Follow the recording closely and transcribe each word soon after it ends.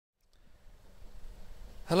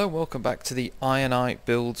Hello and welcome back to the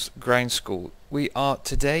iniBuilds ground school. We are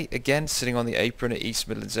today again sitting on the apron at East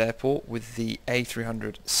Midlands Airport with the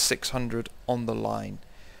A300-600 on the line.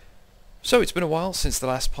 So it's been a while since the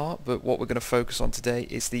last part, but what we're going to focus on today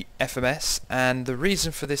is the FMS, and the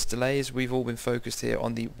reason for this delay is we've all been focused here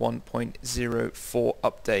on the 1.04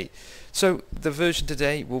 update. So the version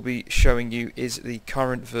today we'll be showing you is the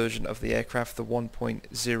current version of the aircraft, the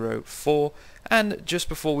 1.04, and just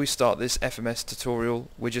before we start this FMS tutorial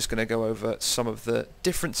we're just going to go over some of the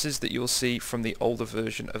differences that you'll see from the older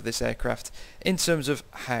version of this aircraft in terms of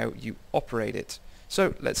how you operate it.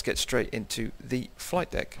 So let's get straight into the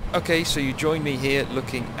flight deck. Okay, so you join me here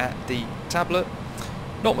looking at the tablet.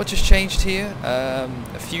 Not much has changed here. A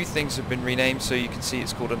few things have been renamed, so you can see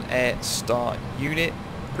it's called an air start unit.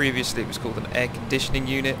 Previously it was called an air conditioning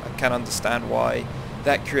unit. I can understand why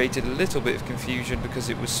that created a little bit of confusion because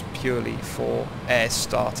it was purely for air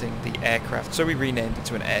starting the aircraft. So we renamed it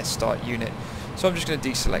to an air start unit. So I'm just going to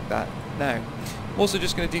deselect that now. I'm also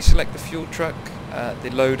just going to deselect the fuel truck, the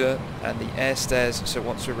loader and the air stairs, so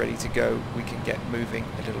once we're ready to go we can get moving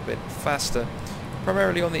a little bit faster.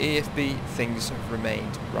 Primarily on the EFB things have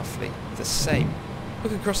remained roughly the same.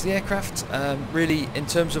 Looking across the aircraft, really in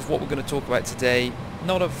terms of what we're going to talk about today,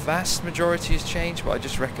 not a vast majority has changed, but I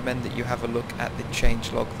just recommend that you have a look at the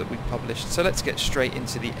changelog that we published. So let's get straight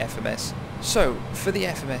into the FMS. So for the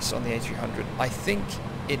FMS on the A300, I think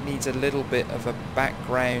it needs a little bit of a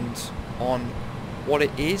background on what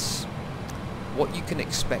it is, what you can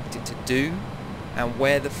expect it to do, and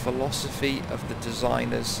where the philosophy of the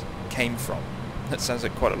designers came from. That sounds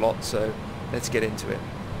like quite a lot, so let's get into it.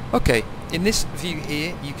 Okay, in this view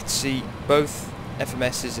here you can see both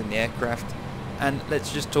FMSs in the aircraft, and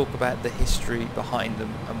let's just talk about the history behind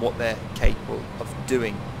them and what they're capable of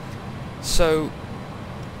doing. So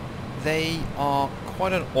they are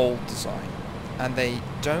quite an old design, and they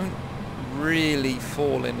don't really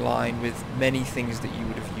fall in line with many things that you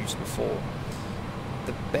would have used before.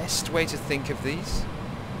 The best way to think of these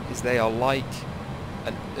is they are like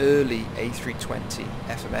an early A320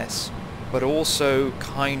 FMS, but also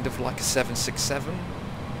kind of like a 767,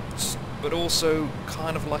 but also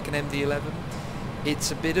kind of like an MD-11.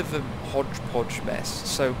 It's a bit of a hodgepodge mess.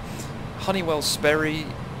 So Honeywell, Sperry,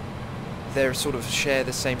 they sort of share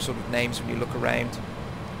the same sort of names when you look around,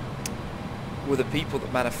 were the people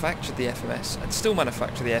that manufactured the FMS and still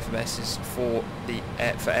manufacture the FMSs for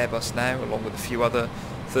Airbus now, along with a few other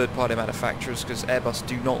third-party manufacturers, because Airbus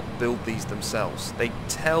do not build these themselves. They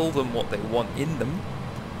tell them what they want in them,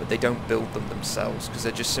 but they don't build them themselves because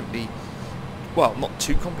they're just simply, well, not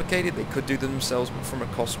too complicated. They could do them themselves, but from a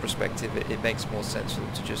cost perspective it makes more sense for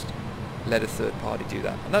them to just let a third party do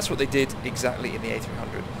that, and that's what they did exactly in the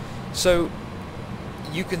A300. So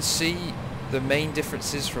you can see the main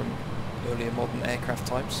differences from earlier modern aircraft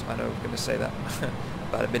types. I know we're going to say that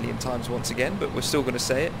about 1,000,000 times once again, but we're still going to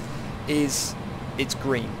say it, is it's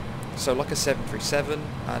green. So like a 737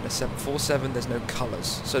 and a 747, there's no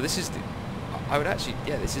colours. So this is the, I would actually,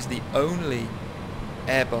 yeah, this is the only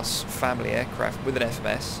Airbus family aircraft with an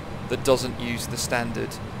FMS that doesn't use the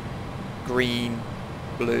standard green,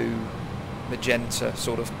 blue, magenta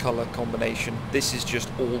sort of colour combination. This is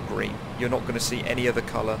just all green. You're not going to see any other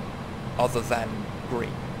colour other than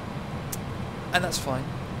green. And that's fine,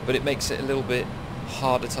 but it makes it a little bit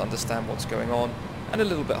harder to understand what's going on, and a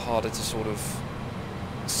little bit harder to sort of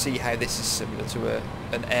see how this is similar to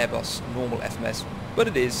an Airbus normal FMS, but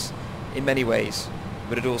it is in many ways,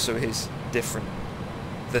 but it also is different.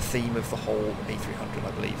 The theme of the whole A300,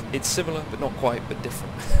 I believe. It's similar, but not quite, but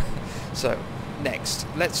different. So, next,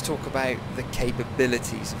 let's talk about the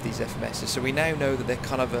capabilities of these FMSs. So we now know that they're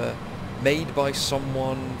kind of made by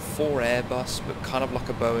someone for Airbus, but kind of like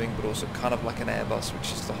a Boeing, but also kind of like an Airbus,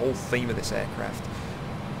 which is the whole theme of this aircraft.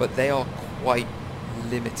 But they are quite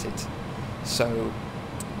limited. So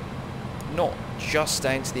not just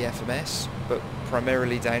down to the FMS, but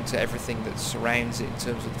primarily down to everything that surrounds it in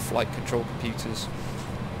terms of the flight control computers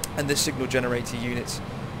and the signal generator units.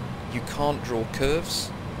 You can't draw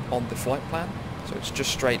curves on the flight plan, so it's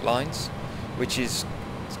just straight lines, which is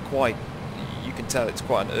quite, you can tell it's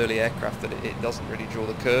quite an early aircraft that it doesn't really draw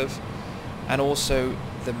the curve. And also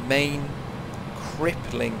the main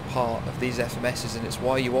crippling part of these FMSs, and it's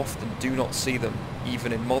why you often do not see them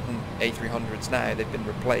even in modern A300s now, they've been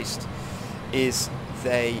replaced, is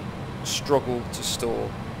they struggle to store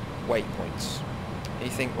waypoints. And you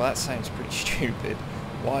think, well, that sounds pretty stupid.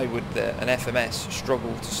 Why would an FMS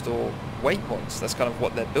struggle to store waypoints? That's kind of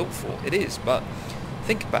what they're built for. It is, but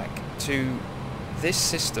think back to this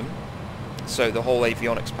system. So the whole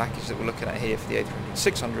avionics package that we're looking at here for the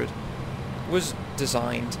A300-600 was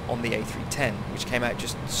designed on the A310, which came out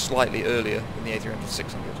just slightly earlier than the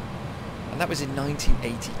A300-600. And that was in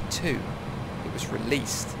 1982. It was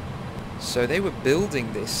released. So they were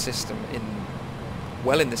building this system in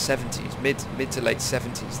the 70s, mid to late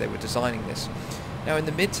 70s. They were designing this. Now in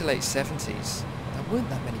the mid to late 70s, there weren't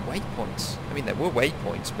that many waypoints. I mean, there were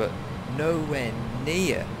waypoints, but nowhere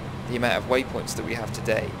near the amount of waypoints that we have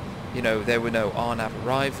today. You know, there were no RNAV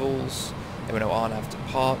arrivals, there were no RNAV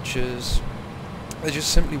departures, there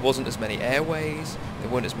just simply wasn't as many airways, there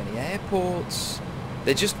weren't as many airports,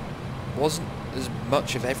 there just wasn't as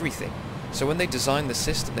much of everything. So when they designed the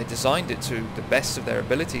system, they designed it to the best of their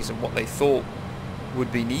abilities and what they thought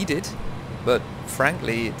would be needed, but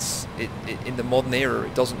frankly, in the modern era,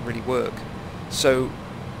 it doesn't really work. So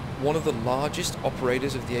one of the largest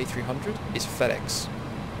operators of the A300 is FedEx.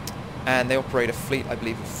 And they operate a fleet, I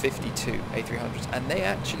believe, of 52 A300s, and they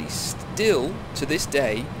actually still, to this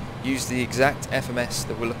day, use the exact FMS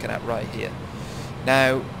that we're looking at right here.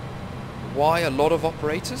 Now, why a lot of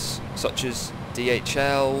operators, such as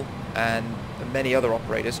DHL and many other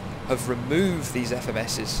operators, have removed these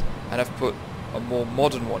FMSs and have put a more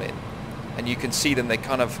modern one in. And you can see them, they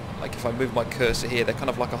kind of, like if I move my cursor here, they're kind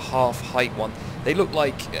of like a half-height one. They look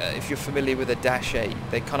like, if you're familiar with a Dash A,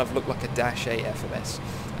 they kind of look like a Dash A FMS.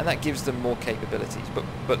 And that gives them more capabilities.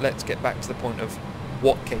 But let's get back to the point of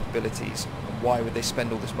what capabilities and why would they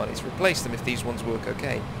spend all this money to replace them if these ones work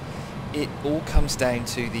okay. It all comes down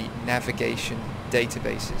to the navigation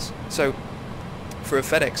databases. So for a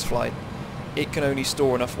FedEx flight, it can only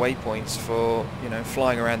store enough waypoints for, you know,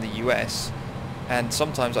 flying around the US, and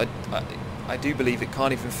sometimes I do believe it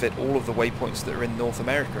can't even fit all of the waypoints that are in North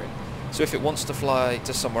America in. So if it wants to fly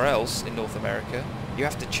to somewhere else in North America, you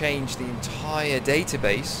have to change the entire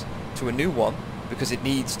database to a new one because it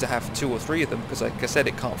needs to have 2 or 3 of them, because like I said,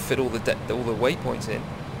 it can't fit all the waypoints in,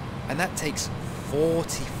 and that takes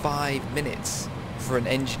 45 minutes for an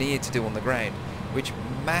engineer to do on the ground, which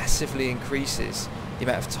massively increases the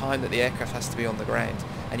amount of time that the aircraft has to be on the ground.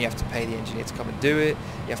 And you have to pay the engineer to come and do it,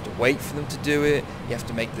 you have to wait for them to do it, you have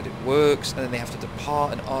to make that it works, and then they have to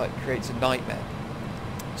depart, and it creates a nightmare.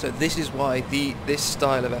 So this is why this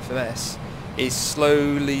style of FMS is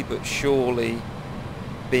slowly but surely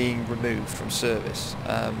being removed from service.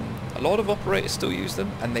 A lot of operators still use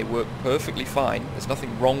them and they work perfectly fine. There's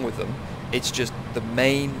nothing wrong with them. It's just the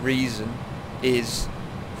main reason is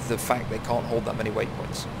the fact they can't hold that many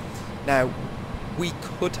waypoints. Now, we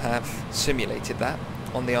could have simulated that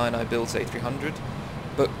on the iniBuilds A300,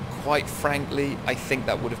 but quite frankly, I think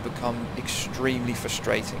that would have become extremely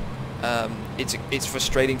frustrating. It's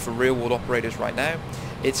frustrating for real-world operators right now,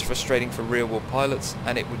 it's frustrating for real-world pilots,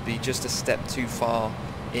 and it would be just a step too far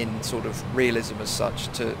in sort of realism as such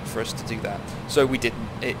for us to do that. So we didn't.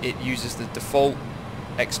 It uses the default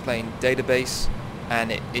X-plane database,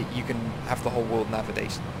 and you can have the whole world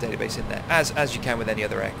navigation database in there, as you can with any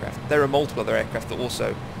other aircraft. There are multiple other aircraft that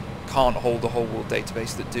also can't hold the whole world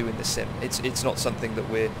database that do in the sim. It's not something that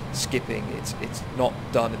we're skipping. It's not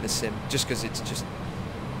done in the sim just because it's just.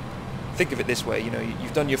 Think of it this way, you know,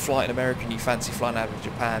 you've done your flight in America and you fancy flying out of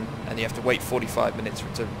Japan, and you have to wait 45 minutes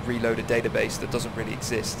to reload a database that doesn't really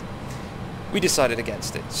exist. We decided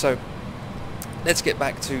against it. So let's get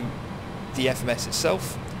back to the FMS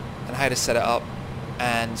itself and how to set it up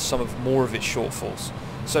and more of its shortfalls.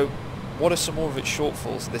 So what are some more of its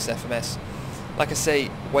shortfalls, this FMS? Like I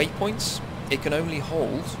say, waypoints, it can only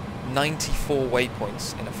hold 94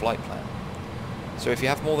 waypoints in a flight plan. So if you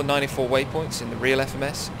have more than 94 waypoints in the real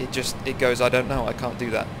FMS, it goes, I don't know, I can't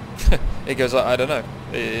do that. It goes, I don't know,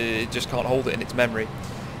 it just can't hold it in its memory.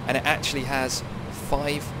 And it actually has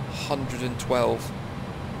 512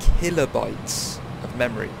 kilobytes of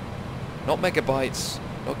memory. Not megabytes,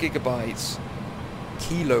 not gigabytes,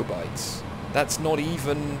 kilobytes. That's not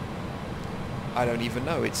even, I don't even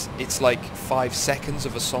know, it's like 5 seconds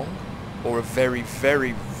of a song, or a very,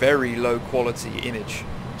 very, very low quality image.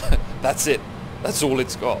 That's it. That's all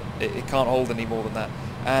it's got. It can't hold any more than that.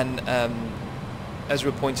 And as we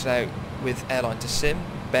were pointing out with Airline to Sim,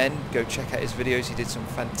 Ben, go check out his videos. He did some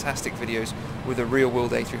fantastic videos with a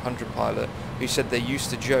real-world A300 pilot who said they used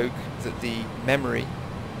to joke that the memory,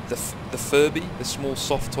 the Furby, the small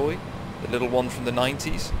soft toy, the little one from the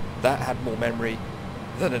 90s, that had more memory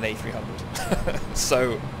than an A300.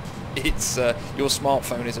 So it's your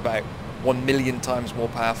smartphone is about 1 million times more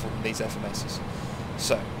powerful than these FMSs.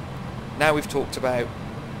 So now we've talked about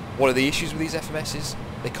what are the issues with these FMSs.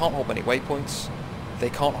 They can't hold many waypoints. They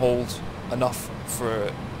can't hold enough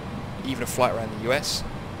for even a flight around the US.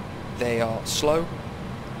 They are slow,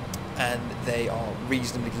 and they are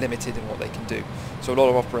reasonably limited in what they can do. So a lot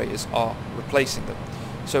of operators are replacing them.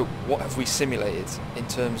 So what have we simulated in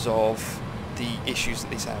terms of the issues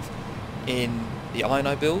that these have? In the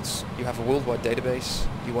iniBuilds, you have a worldwide database.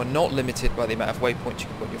 You are not limited by the amount of waypoints you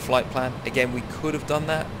can put in your flight plan. Again, we could have done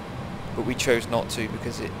that, but we chose not to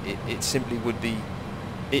because it simply would be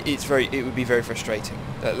it would be very frustrating.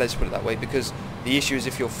 Let's put it that way, because the issue is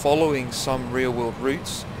if you're following some real-world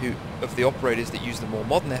routes of the operators that use the more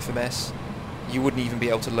modern FMS, you wouldn't even be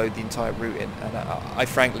able to load the entire route in, and I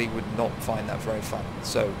frankly would not find that very fun.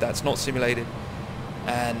 So that's not simulated.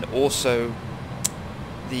 And also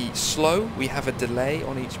the slow, we have a delay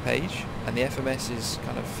on each page, and the FMS is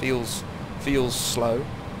kind of feels slow.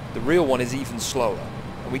 The real one is even slower,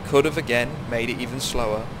 and we could have again made it even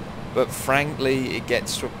slower, but frankly it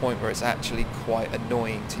gets to a point where it's actually quite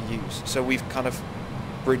annoying to use. So we've kind of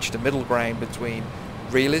bridged a middle ground between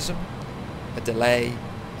realism, a delay,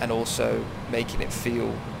 and also making it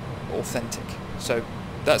feel authentic. So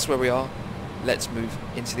that's where we are. Let's move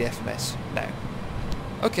into the FMS now.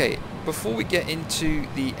 Okay, before we get into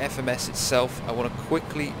the FMS itself, I want to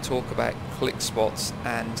quickly talk about click spots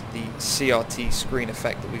and the CRT screen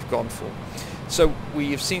effect that we've gone for. So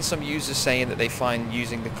we have seen some users saying that they find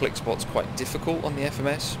using the click spots quite difficult on the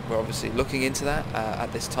FMS. We're obviously looking into that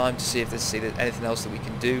at this time to see if there's anything else that we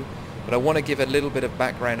can do. But I want to give a little bit of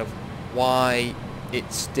background of why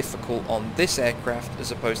it's difficult on this aircraft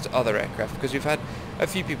as opposed to other aircraft, because we've had a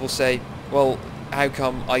few people say, well, how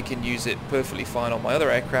come I can use it perfectly fine on my other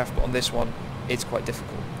aircraft, but on this one it's quite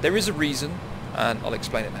difficult? There is a reason, and I'll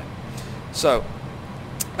explain it now. So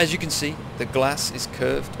as you can see, the glass is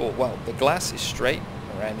curved, or well, the glass is straight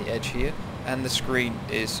around the edge here, and the screen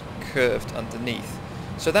is curved underneath.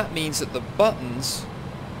 So that means that the buttons,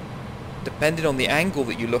 depending on the angle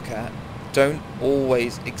that you look at, don't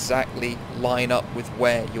always exactly line up with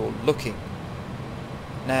where you're looking.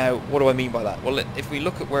 Now, what do I mean by that? Well, if we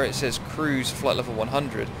look at where it says cruise flight level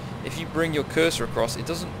 100, if you bring your cursor across, it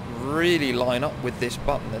doesn't really line up with this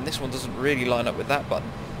button, and this one doesn't really line up with that button.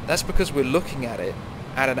 That's because we're looking at it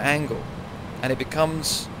at an angle, and it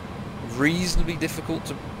becomes reasonably difficult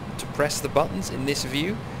to press the buttons in this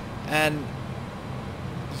view. And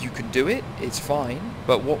you can do it, it's fine,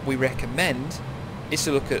 but what we recommend is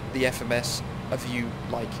to look at the FMS a view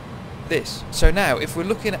like this. So now if we're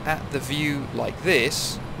looking at the view like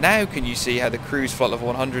this, now can you see how the cruise flight level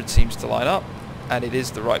 100 seems to line up, and it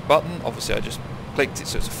is the right button. Obviously I just clicked it,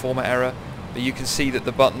 so it's a format error, but you can see that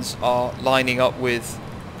the buttons are lining up with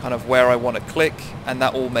kind of where I want to click, and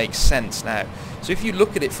that all makes sense now. So if you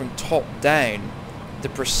look at it from top down, the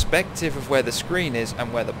perspective of where the screen is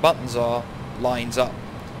and where the buttons are lines up,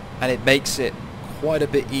 and it makes it quite a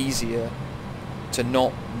bit easier to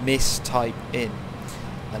not mistype in.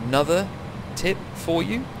 Another tip for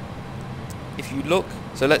you, if you look,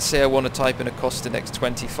 so let's say I want to type in a Costa Next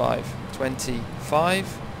 25,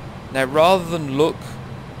 now rather than look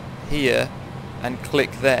here and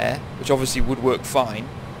click there, which obviously would work fine,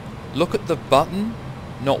 look at the button,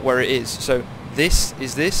 not where it is. So this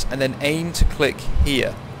is this, and then aim to click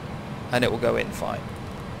here, and it will go in fine.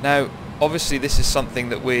 Now obviously this is something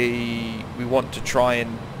that we want to try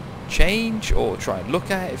and change or try and look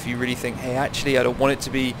at if you really think, hey, actually I don't want it to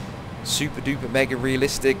be super duper mega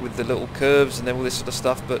realistic with the little curves and then all this sort of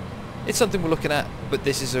stuff, but it's something we're looking at. But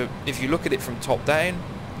this is if you look at it from top down,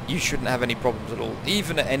 you shouldn't have any problems at all.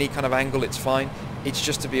 Even at any kind of angle it's fine. It's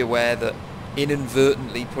just to be aware that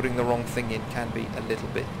inadvertently putting the wrong thing in can be a little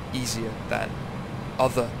bit easier than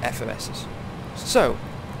other FMSs. So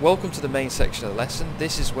welcome to the main section of the lesson.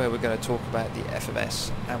 This is where we're going to talk about the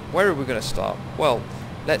FMS. And where are we going to start? Well,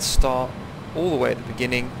 let's start all the way at the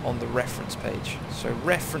beginning on the reference page. So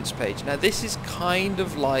reference page. Now this is kind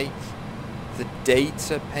of like the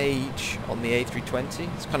data page on the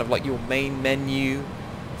A320. It's kind of like your main menu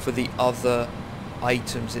for the other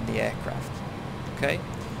items in the aircraft. Okay?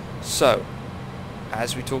 So,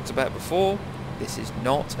 as we talked about before, this is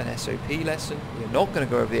not an SOP lesson. We're not going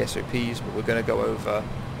to go over the SOPs, but we're going to go over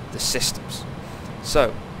the systems.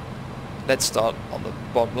 So, let's start on the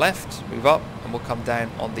bottom left, move up, and we'll come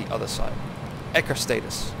down on the other side. Aircraft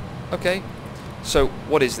status. Okay, so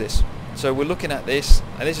what is this? So we're looking at this,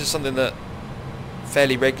 and this is something that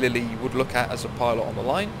fairly regularly you would look at as a pilot on the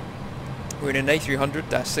line. We're in an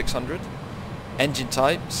A300-600. Engine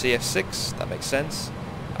type, CF6, that makes sense.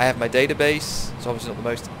 I have my database. It's obviously not the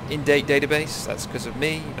most in-date database. That's because of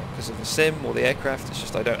me, not because of the sim or the aircraft. It's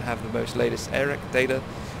just I don't have the most latest airec data,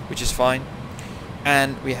 which is fine.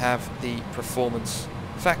 And we have the performance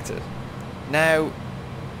factor. Now,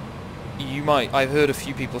 I've heard a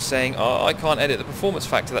few people saying, oh, I can't edit the performance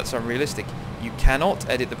factor, that's unrealistic. You cannot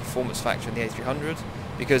edit the performance factor in the A300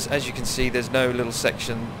 because, as you can see, there's no little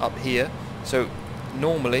section up here. So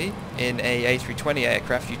normally in a A320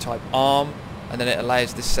 aircraft you type ARM and then it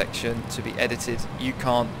allows this section to be edited. You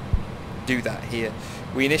can't do that here.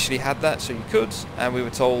 We initially had that so you could, and we were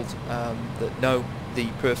told that no, the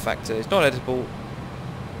perf factor is not editable,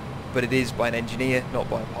 but it is by an engineer, not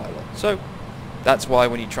by a pilot. So that's why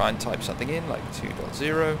when you try and type something in like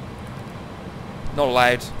 2.0, not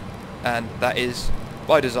allowed, and that is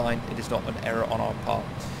by design. It is not an error on our part.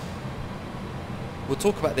 We'll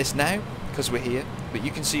talk about this now because we're here, but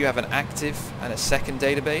you can see you have an active and a second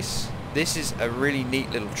database. This is a really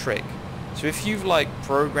neat little trick. So if you've like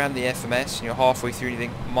programmed the FMS and you're halfway through and you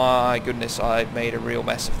think, my goodness, I've made a real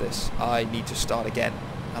mess of this, I need to start again,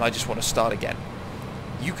 and I just want to start again,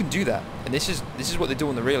 you can do that. And this is what they do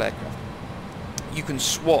on the real aircraft. You can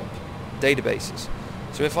swap databases.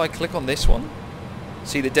 So if I click on this one,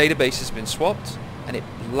 see the database has been swapped and it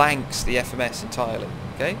blanks the FMS entirely.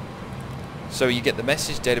 Okay, so you get the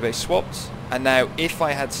message database swapped, and now if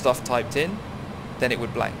I had stuff typed in, then it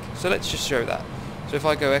would blank. So let's just show that. So if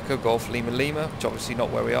I go Echo Golf Lima Lima, which obviously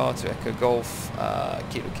not where we are, to Echo Golf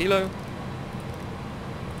Kilo Kilo.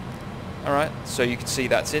 Alright, so you can see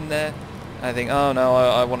that's in there. And I think, oh no,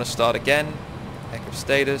 I want to start again. Echo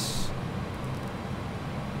status.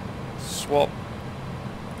 Swap.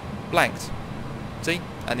 Blanked. See?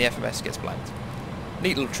 And the FMS gets blanked.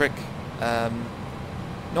 Neat little trick.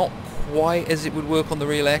 Not quite as it would work on the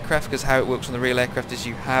real aircraft, because how it works on the real aircraft is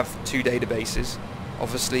you have two databases.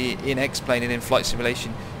 Obviously in X-Plane and in flight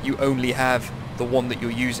simulation you only have the one that you're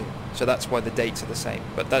using, so that's why the dates are the same,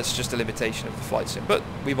 but that's just a limitation of the flight sim, but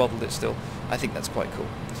we modeled it still. I think that's quite cool.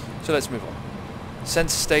 So let's move on.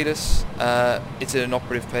 Sensor status, it's in an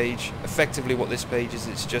operative page. Effectively what this page is,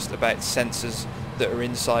 it's just about sensors that are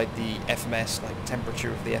inside the FMS, like temperature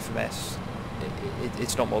of the FMS.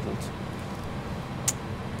 It's not modeled.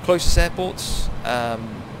 Closest airports,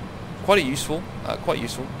 quite useful.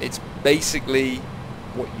 It's basically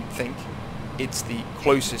what you'd think. It's the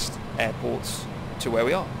closest airports to where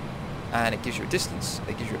we are, and it gives you a distance,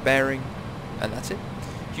 it gives you a bearing, and that's it.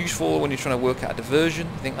 It's useful when you're trying to work out a diversion.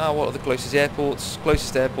 You think, oh, what are the closest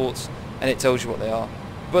airports, and it tells you what they are.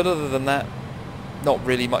 But other than that, not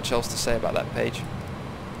really much else to say about that page.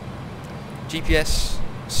 GPS,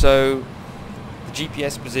 so the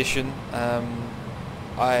GPS position,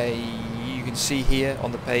 you can see here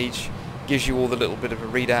on the page, gives you all the little bit of a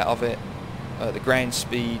readout of it, the ground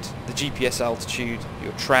speed, the GPS altitude,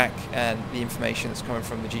 your track, and the information that's coming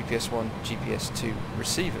from the GPS 1, GPS 2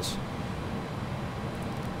 receivers.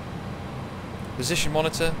 Position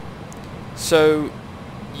monitor, so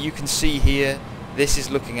you can see here, this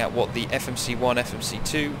is looking at what the FMC1,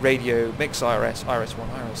 FMC2, radio, mix IRS, IRS1,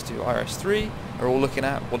 IRS2, IRS3 are all looking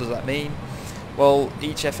at. What does that mean? Well,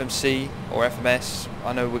 each FMC or FMS,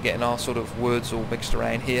 I know we're getting our sort of words all mixed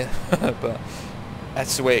around here, but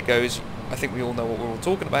that's the way it goes. I think we all know what we're all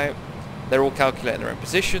talking about. They're all calculating their own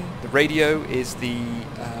position. The radio is the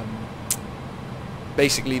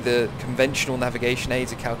basically the conventional navigation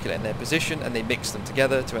aids are calculating their position, and they mix them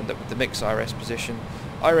together to end up with the mix IRS position.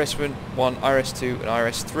 IRS1, IRS2 and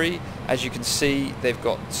IRS3, as you can see, they've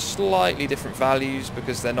got slightly different values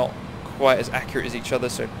because they're not quite as accurate as each other,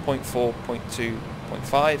 so 0.4, 0.2,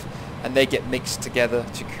 0.5, and they get mixed together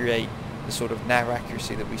to create the sort of nav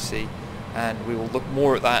accuracy that we see, and we will look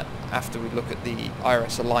more at that after we look at the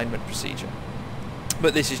IRS alignment procedure.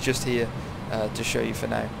 But this is just here to show you for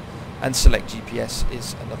now. And select GPS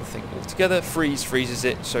is another thing altogether. Freeze freezes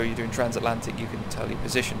it, so you're doing transatlantic, you can tell your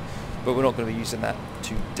position, but we're not going to be using that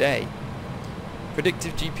today.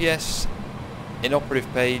 Predictive GPS,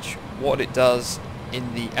 inoperative page, what it does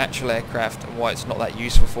in the actual aircraft and why it's not that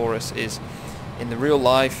useful for us is, in the real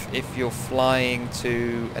life, if you're flying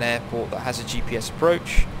to an airport that has a GPS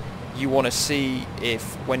approach, you want to see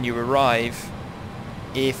if, when you arrive,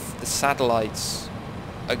 if the satellites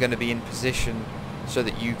are going to be in position so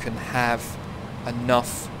that you can have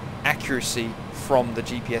enough accuracy from the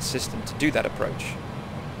GPS system to do that approach.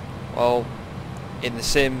 Well, in the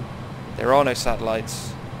sim, there are no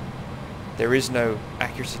satellites, there is no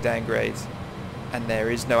accuracy downgrade, and there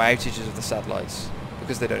is no outages of the satellites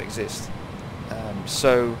because they don't exist.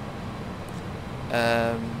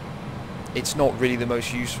 It's not really the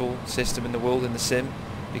most useful system in the world in the sim,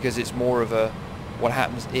 because it's more of a what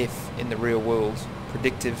happens if in the real world,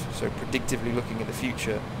 predictive, so predictively looking in the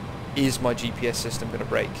future, is my GPS system going to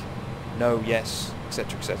break? No, yes,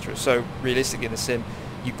 etc, etc. So realistically in the sim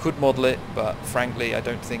you could model it, but frankly I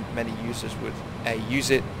don't think many users would A,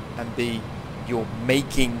 use it, and B, you're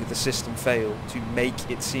making the system fail to make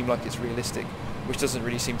it seem like it's realistic, which doesn't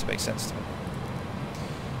really seem to make sense to me.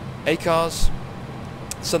 ACARS,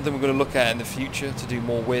 something we're going to look at in the future to do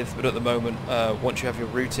more with, but at the moment, once you have your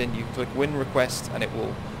route in, you can click win request and it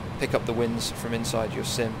will pick up the wins from inside your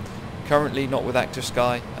sim. Currently not with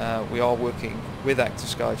ActiveSky. We are working with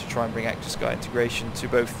ActiveSky to try and bring ActiveSky integration to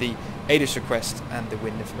both the ADIS request and the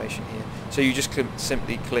win information here. So you just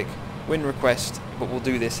simply click win request, but we'll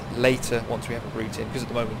do this later once we have a route in, because at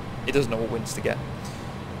the moment it doesn't know what wins to get.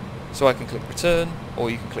 So I can click return, or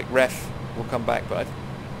you can click ref, we'll come back, but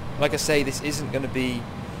like I say, this isn't going to be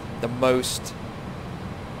the most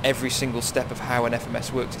every single step of how an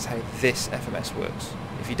FMS works, it's how this FMS works.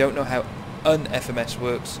 If you don't know how an FMS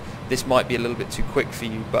works, this might be a little bit too quick for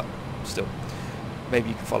you, but still, maybe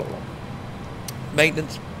you can follow along.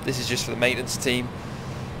 Maintenance, this is just for the maintenance team.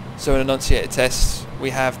 So in annunciator tests,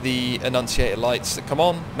 we have the annunciator lights that come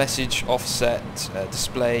on, message, offset,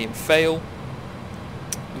 display and fail.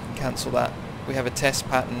 We can cancel that. We have a test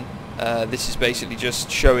pattern. This is basically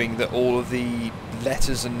just showing that all of the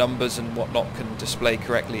letters and numbers and whatnot can display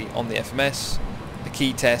correctly on the FMS. The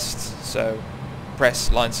key test, so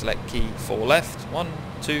press line select key 4 left, 1,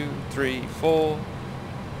 2, 3, 4,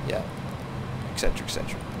 yeah, etc,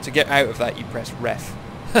 etc. To get out of that, you press ref.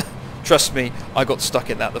 Trust me, I got stuck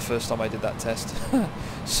in that the first time I did that test.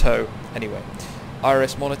 So anyway,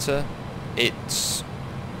 IRS monitor, it's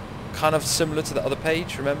kind of similar to the other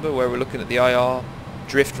page, remember, where we're looking at the IR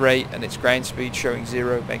drift rate and its ground speed showing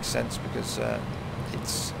 0. Makes sense because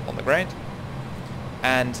it's on the ground,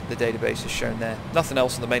 and the database is shown there. Nothing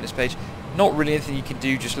else on the maintenance page. Not really anything you can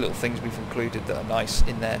do, just little things we've included that are nice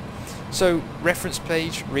in there. So reference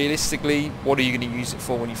page, realistically, what are you going to use it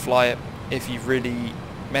for when you fly it? If you've really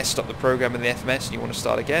messed up the program in the FMS and you want to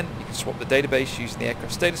start again, you can swap the database using the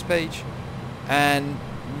aircraft status page, and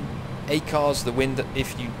ACARS the wind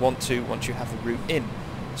if you want to once you have the route in.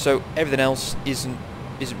 So everything else isn't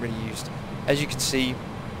really used. As you can see,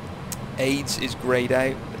 AIDS is greyed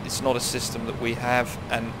out. It's not a system that we have,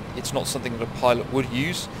 and it's not something that a pilot would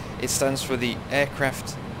use. It stands for the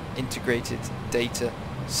Aircraft Integrated Data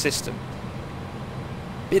System.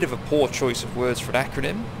 Bit of a poor choice of words for an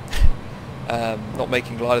acronym. Not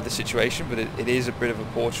making light of the situation, but it is a bit of a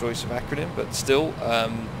poor choice of acronym, but still,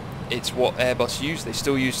 it's what Airbus use. They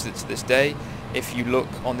still use it to this day. If you look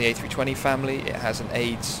on the A320 family, it has an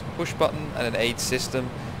AIDS push button and an AIDS system,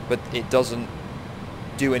 but it doesn't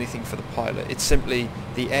do anything for the pilot. It's simply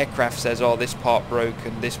the aircraft says, oh, this part broke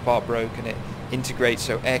and this part broke, and it integrates.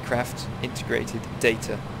 So Aircraft Integrated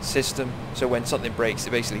Data System. So when something breaks,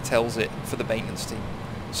 it basically tells it for the maintenance team.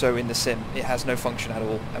 So in the sim, it has no function at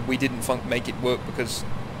all, and we didn't make it work because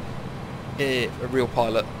a real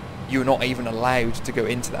pilot, you're not even allowed to go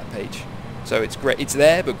into that page. So it's great. It's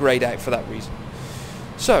there, but greyed out for that reason.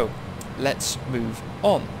 So let's move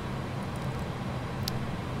on.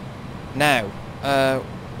 Now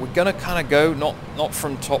we're going to kind of go not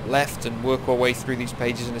from top left and work our way through these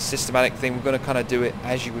pages in a systematic thing. We're going to kind of do it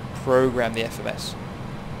as you would program the FMS.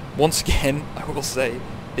 Once again, I will say,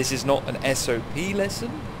 this is not an SOP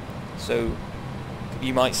lesson, so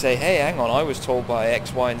you might say, hey, hang on, I was told by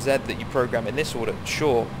X, Y, and Z that you program in this order.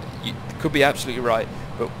 Sure, you could be absolutely right,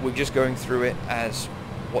 but we're just going through it as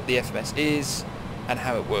what the FMS is and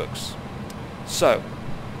how it works. So,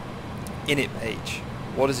 init page,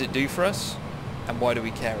 what does it do for us, and why do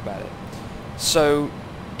we care about it? So,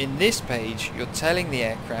 in this page, you're telling the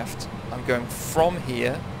aircraft, I'm going from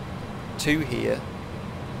here to here,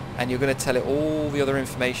 and you're going to tell it all the other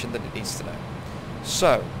information that it needs to know.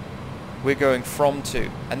 So, we're going from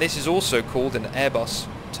to, and this is also called in Airbus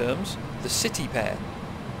terms, the city pair.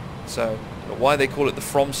 So, I don't know why they call it the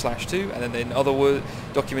from/to, and then in other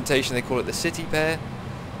documentation they call it the city pair,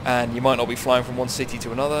 and you might not be flying from one city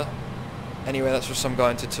to another. Anyway, that's for some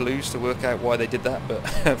guy into Toulouse to work out why they did that, but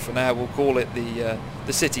for now we'll call it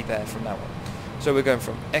the city pair from that one. So we're going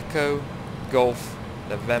from Echo, Golf,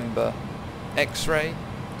 November, X-ray,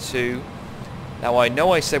 to, now I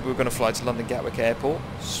know I said we were going to fly to London Gatwick Airport,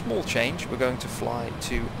 small change, we're going to fly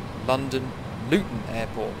to London Luton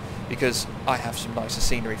Airport, because I have some nicer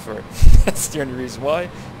scenery for it. That's the only reason why.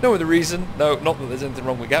 No other reason, no, not that there's anything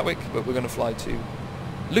wrong with Gatwick, but we're going to fly to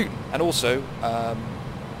Luton, and also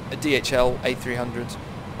a DHL A300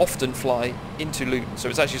 often fly into Luton, so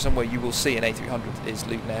it's actually somewhere you will see an A300 is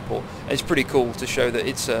Luton Airport, and it's pretty cool to show that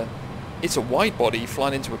it's a wide body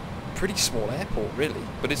flying into a pretty small airport really,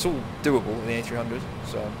 but it's all doable in the A300.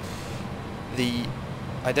 So the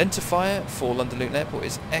identifier for London Luton Airport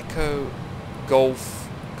is Echo Golf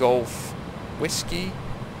Golf Whiskey,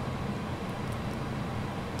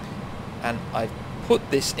 and I've put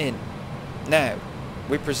this in. Now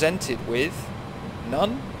we're presented with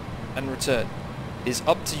none and return. It is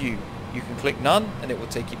up to you. You can click none and it will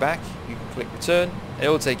take you back. You can click return and it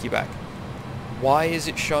will take you back. Why is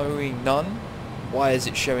it showing none? Why is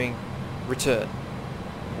it showing return?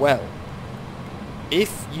 Well,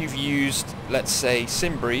 if you've used, let's say,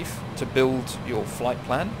 SimBrief to build your flight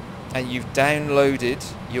plan, and you've downloaded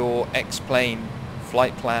your X-Plane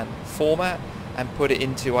flight plan format and put it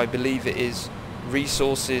into, I believe it is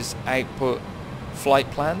resources output flight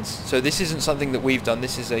plans. So this isn't something that we've done,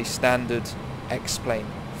 this is a standard X-Plane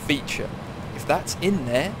feature. If that's in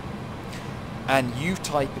there and you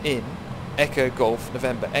type in Echo Golf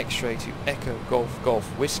November X-ray to Echo Golf Golf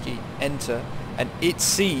Whiskey, enter, and it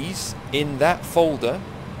sees in that folder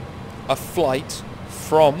a flight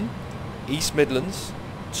from East Midlands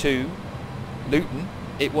to Luton,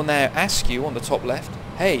 it will now ask you on the top left,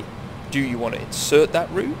 hey, do you want to insert that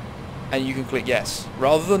route? And you can click yes.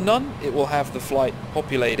 Rather than none, it will have the flight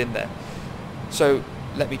populated in there. So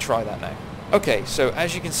let me try that now. Okay, so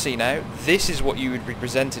as you can see now, this is what you would be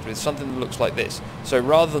presented with, something that looks like this. So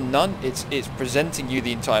rather than none, it's presenting you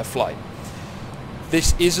the entire flight.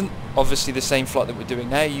 This isn't obviously the same flight that we're doing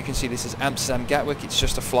now. You can see this is Amsterdam Gatwick. It's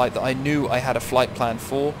just a flight that I knew I had a flight plan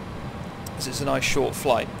for. It's a nice short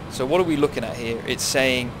flight. So what are we looking at here? It's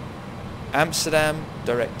saying Amsterdam,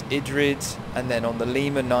 direct Idrid, and then on the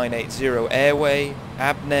Lima 980 airway,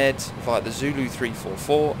 Abned via the Zulu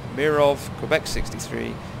 344, Mirov, Quebec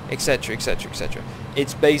 63, etc, etc, etc.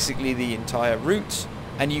 It's basically the entire route,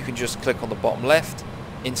 and you can just click on the bottom left,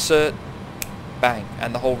 insert, bang,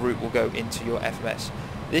 and the whole route will go into your FMS.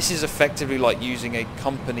 This is effectively like using a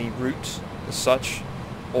company route as such,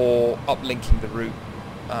 or uplinking the route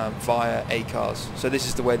via ACARS. So this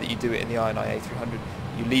is the way that you do it in the INI A300.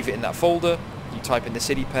 You leave it in that folder, you type in the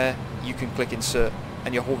city pair, you can click insert,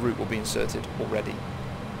 and your whole route will be inserted already.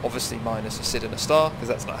 Obviously minus a SID and a star, because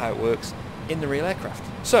that's not how it works in the real aircraft.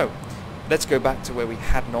 So let's go back to where we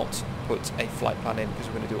had not put a flight plan in, because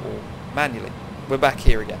we're going to do it all manually. We're back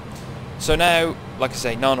here again. So now, like I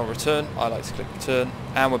say, none or return. I like to click return,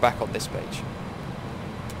 and we're back on this page.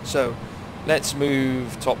 So let's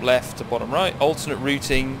move top left to bottom right. Alternate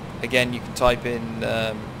routing, again you can type in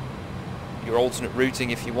your alternate routing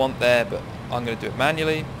if you want there, but I'm going to do it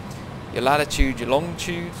manually. Your latitude, your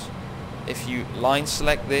longitude. If you line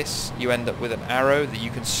select this, you end up with an arrow that you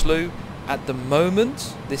can slew. At the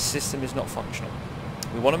moment, this system is not functional.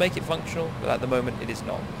 We want to make it functional, but at the moment it is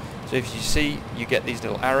not. So if you see, you get these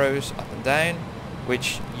little arrows up and down,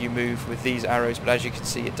 which you move with these arrows, but as you can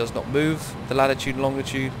see, it does not move the latitude and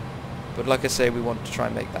longitude. But like I say, we want to try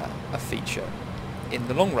and make that a feature in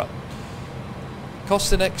the long run.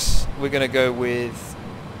 Cost index, we're going to go with,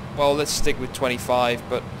 well, let's stick with 25,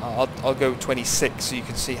 but I'll go 26 so you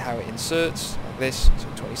can see how it inserts, like this. So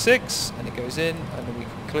 26, and it goes in, and then we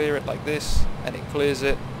can clear it like this, and it clears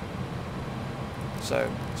it. So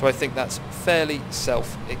I think that's fairly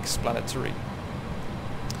self-explanatory.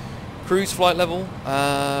 Cruise flight level,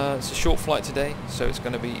 it's a short flight today, so it's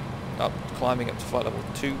going to be climbing up to flight level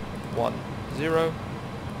 210.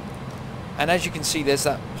 And as you can see, there's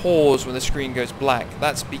that pause when the screen goes black.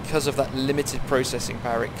 That's because of that limited processing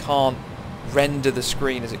power. It can't render the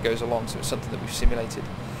screen as it goes along, so it's something that we've simulated.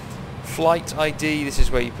 Flight ID, this is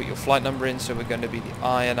where you put your flight number in, so we're going to be the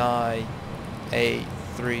INI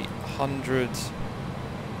A300,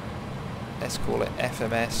 let's call it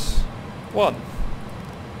FMS 1.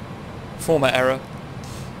 Format error,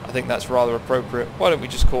 I think that's rather appropriate. Why don't we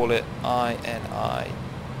just call it INI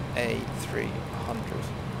A300.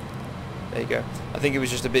 There you go. I think it was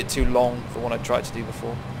just a bit too long for what I tried to do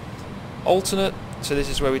before. Alternate, so this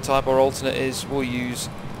is where we type our alternate is. We'll use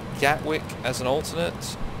Gatwick as an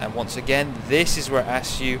alternate, and once again, this is where it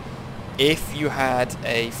asks you if you had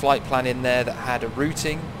a flight plan in there that had a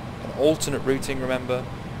routing, an alternate routing, remember,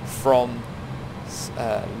 from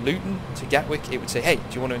Luton to Gatwick. It would say, hey,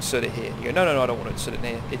 do you want to insert it here? You go, no, I don't want to insert it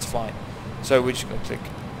here, it's fine. So we're just going to click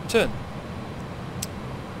return.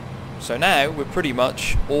 So now we're pretty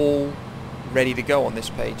much all ready to go on this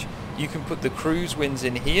page. You can put the cruise winds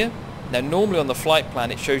in here. Now normally on the flight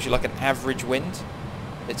plan it shows you like an average wind.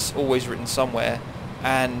 It's always written somewhere,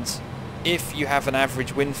 and if you have an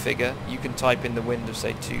average wind figure, you can type in the wind of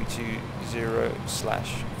say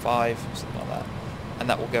 220/5, something like that, and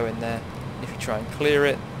that will go in there. If you try and clear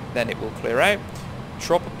it, then it will clear out.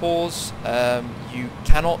 Tropopause, you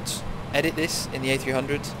cannot edit this in the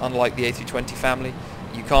A300, unlike the A320 family.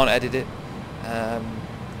 You can't edit it.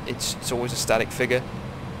 It's always a static figure.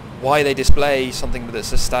 Why they display something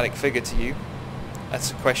that's a static figure to you,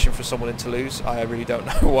 that's a question for someone in Toulouse. I really don't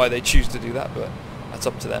know why they choose to do that, but that's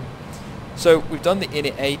up to them. So we've done the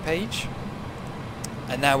init A page,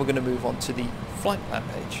 and now we're going to move on to the flight plan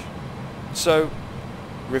page. So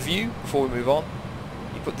review before we move on.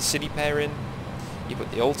 You put the city pair in, you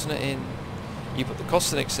put the alternate in, you put the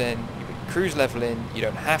costinix in, you put your cruise level in. You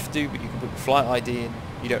don't have to, but you can put your flight ID in.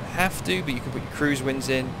 You don't have to, but you can put your cruise winds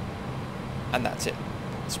in, and that's it.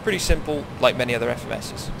 It's pretty simple, like many other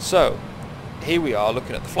FMSs. So here we are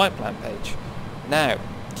looking at the flight plan page. Now,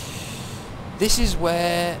 this is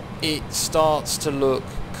where it starts to look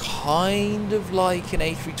kind of like an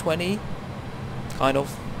A320, kind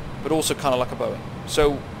of, but also kind of like a Boeing.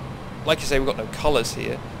 So, like I say, we've got no colours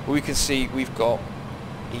here, but we can see we've got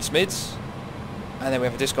East Mids, and then we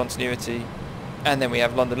have a discontinuity, and then we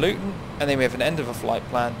have London Luton, and then we have an end of a flight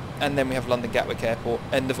plan, and then we have London Gatwick Airport,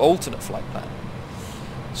 end of alternate flight plan.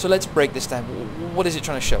 So let's break this down. What is it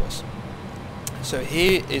trying to show us? So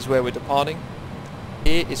here is where we're departing.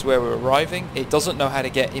 Here is where we're arriving. It doesn't know how to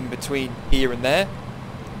get in between here and there.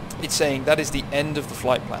 It's saying that is the end of the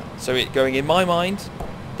flight plan. So it going, in my mind,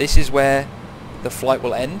 this is where the flight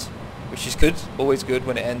will end, which is good, always good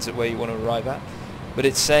when it ends at where you want to arrive at. But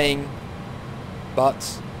it's saying,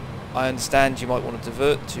 but I understand you might want to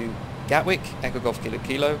divert to Gatwick, Echo Golf Kilo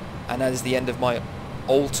Kilo, and that is the end of my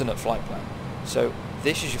alternate flight plan. So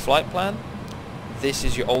this is your flight plan, this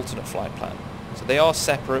is your alternate flight plan. So they are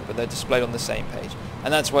separate, but they're displayed on the same page.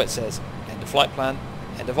 And that's why it says end of flight plan,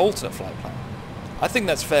 end of alternate flight plan. I think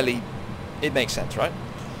that's fairly, it makes sense, right?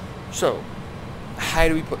 So, how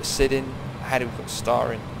do we put a SID in? How do we put a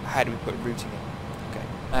star in? How do we put routing in? Okay,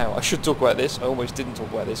 now I should talk about this. I almost didn't talk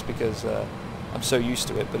about this because I'm so used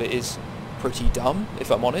to it, but it is pretty dumb,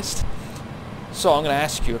 if I'm honest. So I'm going to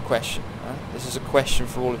ask you a question. Right? This is a question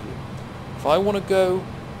for all of you. If I want to go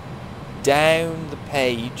down the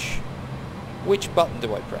page, which button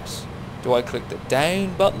do I press? Do I click the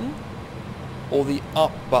down button or the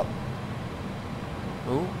up button?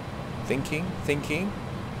 Ooh, thinking.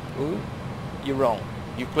 Ooh, you're wrong.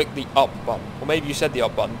 You click the up button. Or maybe you said the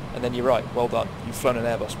up button and then you're right. Well done. You've flown an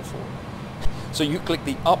Airbus before. So you click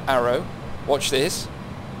the up arrow, watch this,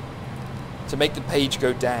 to make the page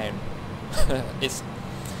go down.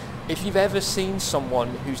 If you've ever seen someone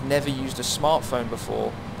who's never used a smartphone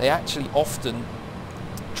before, they actually often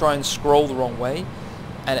try and scroll the wrong way.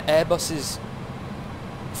 And Airbus's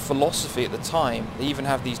philosophy at the time, they even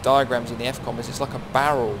have these diagrams in the FCOM, is it's like a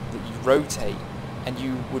barrel that you rotate, and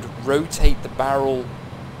you would rotate the barrel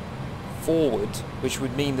forward, which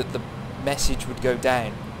would mean that the message would go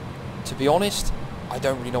down. To be honest, I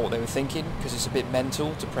don't really know what they were thinking, because it's a bit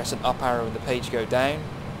mental to press an up arrow and the page go down.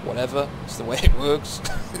 Whatever, it's the way it works.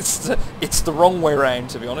 it's the wrong way around,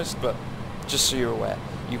 to be honest, but just so you're aware,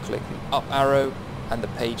 you click the up arrow and the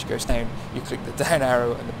page goes down, you click the down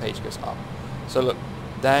arrow and the page goes up. So look,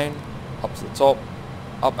 down, up to the top,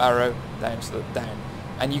 up arrow, down to the down.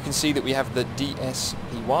 And you can see that we have the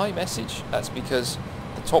DSPY message. That's because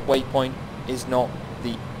the top waypoint is not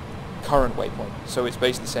the current waypoint. So it's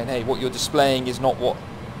basically saying, hey, what you're displaying is not what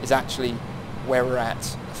is actually where we're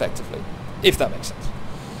at, effectively, if that makes sense.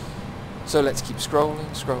 So let's keep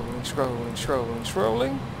scrolling.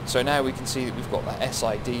 So now we can see that we've got that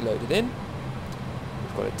SID loaded in.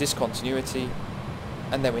 We've got a discontinuity,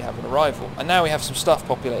 and then we have an arrival. And now we have some stuff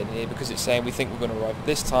populated here because it's saying we think we're going to arrive at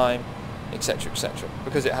this time, etc., etc.,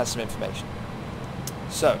 because it has some information.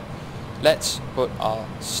 So let's put our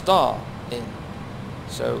star in.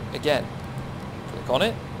 So again, click on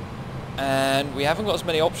it, and we haven't got as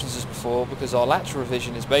many options as before because our lateral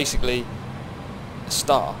revision is basically a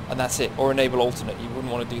star, and that's it, or enable alternate. You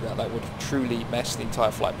wouldn't want to do that. That would truly mess the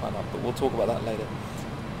entire flight plan up, but we'll talk about that later.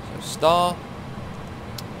 So star,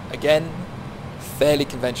 again, fairly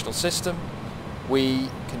conventional system. We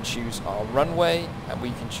can choose our runway and we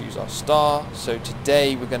can choose our star. So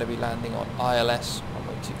today we're going to be landing on ILS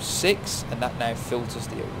 1.26, and that now filters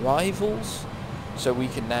the arrivals. So we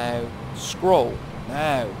can now scroll.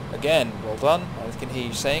 Now, again, well done. I can hear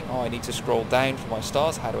you saying, oh, I need to scroll down for my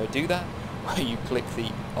stars. How do I do that? Well, you click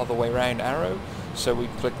the other way around arrow. So we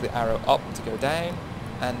click the arrow up to go down,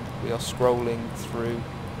 and we are scrolling through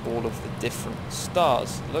all of the different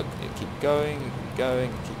stars. Look, it keep going, it keep going,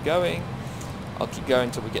 it keep going. I'll keep going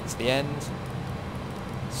until we get to the end.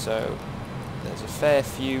 So there's a fair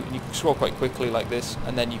few, and you can scroll quite quickly like this,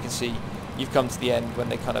 and then you can see you've come to the end when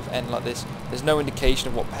they kind of end like this. There's no indication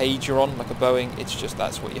of what page you're on, like a Boeing, it's just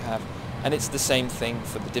that's what you have. And it's the same thing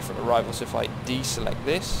for the different arrivals. So if I deselect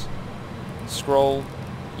this, scroll,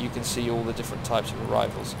 you can see all the different types of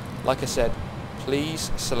arrivals. Like I said,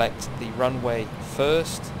 please select the runway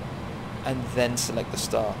first and then select the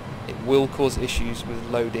star. It will cause issues with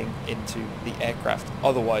loading into the aircraft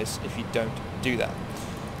otherwise if you don't do that.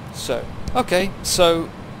 So, okay, so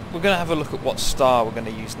we're going to have a look at what star we're going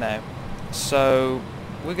to use now. So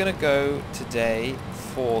we're going to go today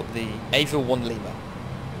for the Avil 1 Lima.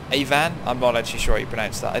 Avan. I'm not actually sure how you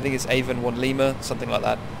pronounce that. I think it's Avan 1 Lima, something like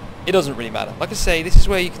that. It doesn't really matter. Like I say, this is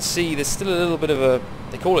where you can see there's still a little bit of a,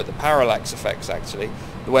 they call it the parallax effects actually,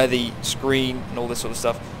 where the screen and all this sort of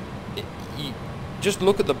stuff, you just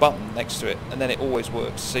look at the button next to it and then it always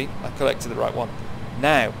works. See, I collected the right one.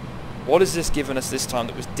 Now, what has this given us this time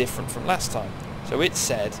that was different from last time? So it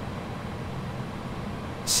said,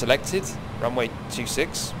 selected runway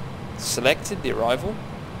 26, selected the arrival,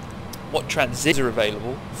 what transitions are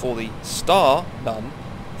available for the star, none,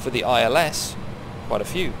 for the ILS, quite a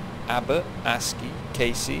few, Abbott, ASCII,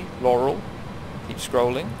 Casey, Laurel, keep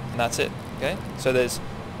scrolling, and that's it, okay? So there's,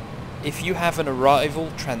 if you have an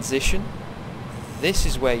arrival transition, this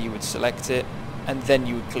is where you would select it, and then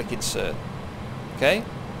you would click insert, okay?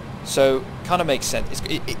 So, kind of makes sense.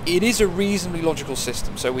 It is a reasonably logical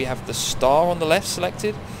system. So we have the star on the left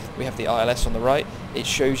selected, we have the ILS on the right. It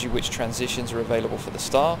shows you which transitions are available for the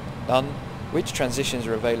star, none. Which transitions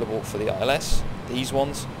are available for the ILS, these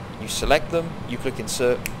ones. You select them, you click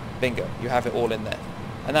insert, bingo, you have it all in there.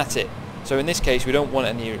 And that's it. So in this case, we don't want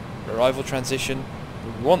any arrival transition,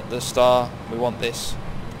 we want the star, we want this,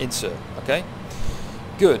 insert, okay?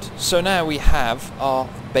 Good, so now we have our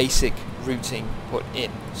basic routing put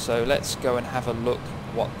in. So let's go and have a look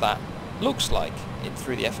what that looks like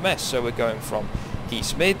through the FMS. So we're going from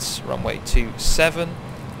East Mids, runway 27,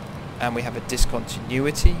 and we have a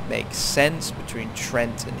discontinuity, makes sense, between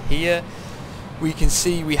Trent and here. We can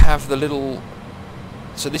see we have the little,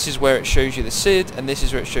 so this is where it shows you the SID, and this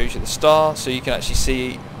is where it shows you the star, so you can actually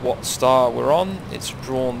see what star we're on. It's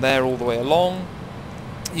drawn there all the way along.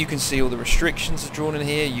 You can see all the restrictions are drawn in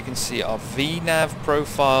here. You can see our VNAV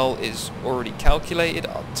profile is already calculated,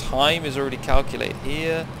 our time is already calculated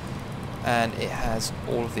here, and it has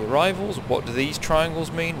all of the arrivals. What do these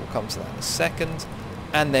triangles mean? We'll come to that in a second.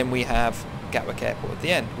 And then we have Gatwick Airport at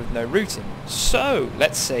the end with no routing. So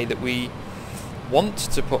let's say that we want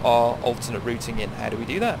to put our alternate routing in. How do we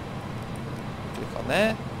do that? Click on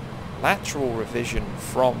there, lateral revision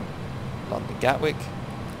from London Gatwick,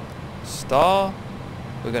 star.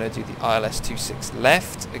 We're going to do the ILS 26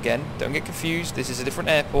 left. Again, don't get confused, this is a different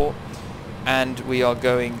airport. And we are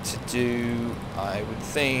going to do, I would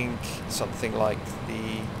think, something like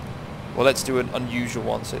the, well, let's do an unusual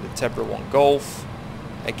one, so the Tebra 1 Golf.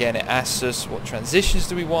 Again, it asks us what transitions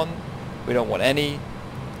do we want. We don't want any.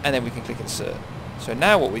 And then we can click insert. So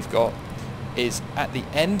now what we've got is at the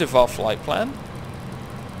end of our flight plan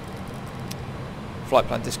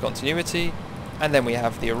discontinuity, and then we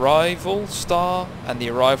have the arrival star and the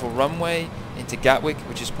arrival runway into Gatwick,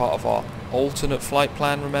 which is part of our alternate flight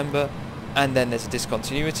plan, remember, and then there's a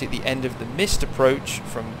discontinuity at the end of the missed approach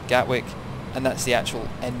from Gatwick, and that's the actual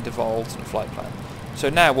end of our alternate flight plan. So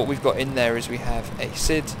now what we've got in there is we have a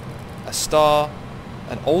SID, a star,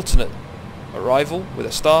 an alternate arrival with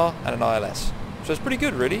a star, and an ILS. So it's pretty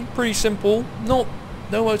good, really, pretty simple, no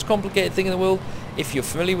most complicated thing in the world. If you're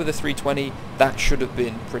familiar with the 320, that should have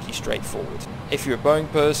been pretty straightforward. If you're a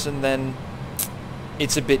Boeing person, then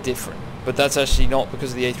it's a bit different. But that's actually not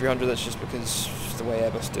because of the A300, that's just because it's the way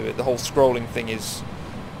Airbus do it. The whole scrolling thing is,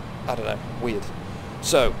 I don't know, weird.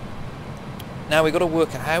 So, now we've got to work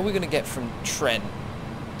out how we're going to get from Trent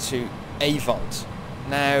to Avant.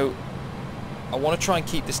 Now, I want to try and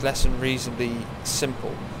keep this lesson reasonably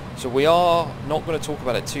simple. So we are not going to talk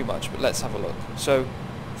about it too much, but let's have a look. So,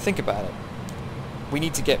 think about it. We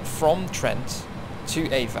need to get from Trent to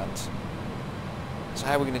Avant. So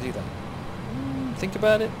how are we going to do that? Think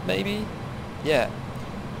about it, maybe? Yeah.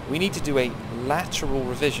 We need to do a lateral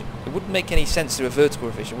revision. It wouldn't make any sense to do a vertical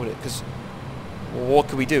revision, would it? Because what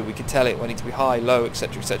could we do? We could tell it, we need to be high, low,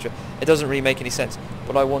 etc, etc. It doesn't really make any sense.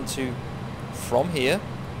 But I want to, from here,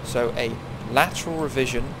 so a lateral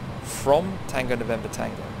revision from Tango November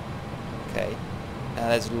Tango. Okay. Now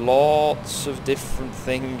there's lots of different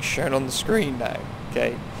things shown on the screen now.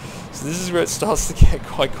 Okay. So this is where it starts to get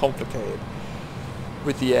quite complicated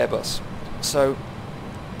with the Airbus. So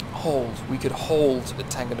hold. We could hold at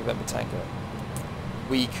Tango November Tango.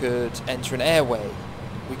 We could enter an airway.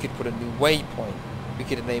 We could put a new waypoint. We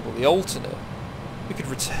could enable the alternate. We could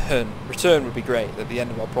return. Return would be great at the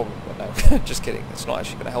end of our problem, but no, just kidding. It's not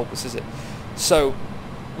actually going to help us, is it? So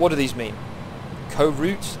what do these mean?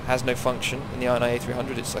 Co-route has no function in the INI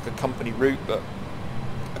A300. It's like a company route, but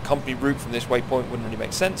a company route from this waypoint wouldn't really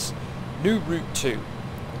make sense. New route 2.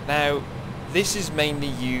 Now, this is mainly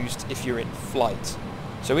used if you're in flight.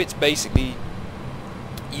 So it's basically,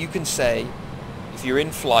 you can say, if you're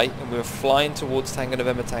in flight and we're flying towards Tango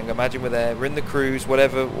November Tango, imagine we're there, we're in the cruise,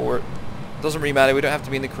 whatever, or it doesn't really matter, we don't have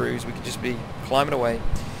to be in the cruise, we could just be climbing away,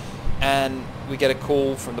 and we get a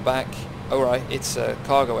call from the back, alright, it's a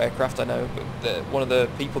cargo aircraft, I know, but one of the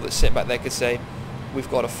people that's sitting back there could say, we've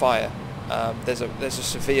got a fire. There's a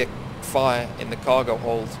severe fire in the cargo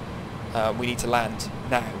hold. We need to land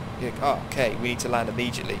now. You're like, oh, okay, we need to land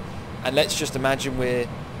immediately. And let's just imagine we're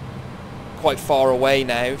quite far away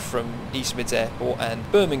now from East Mids Airport,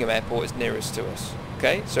 and Birmingham Airport is nearest to us.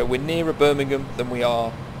 Okay, so we're nearer Birmingham than we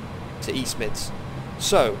are to East Mids.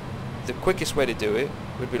 So the quickest way to do it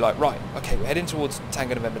would be like, right, okay, we're heading towards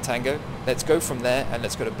Tango November Tango. Let's go from there and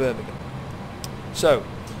let's go to Birmingham. So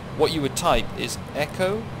what you would type is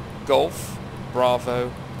Echo Golf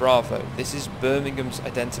Bravo Bravo. This is Birmingham's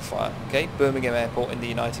identifier. Okay, Birmingham Airport in the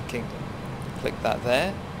United Kingdom. Click that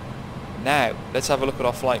there. Now let's have a look at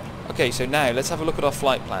our flight. Okay, so now let's have a look at our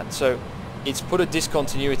flight plan. So it's put a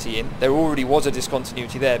discontinuity in. There already was a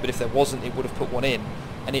discontinuity there, but if there wasn't, it would have put one in.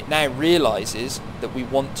 And it now realizes that we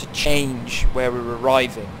want to change where we're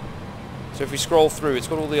arriving. So if we scroll through, it's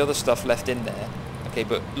got all the other stuff left in there. Okay,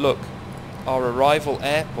 but look, our arrival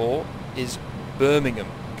airport is Birmingham.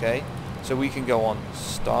 Okay, so we can go on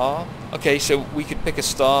star. Okay, so we could pick a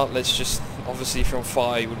star. Let's just, obviously if you're on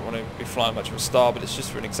fire, you wouldn't want to be flying much of a star, but it's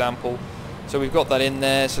just for an example. So we've got that in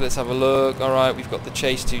there, so let's have a look. Alright, we've got the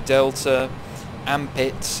Chase 2 Delta,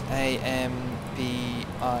 AMPIT, A-M-P-I-T.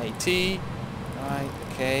 Right,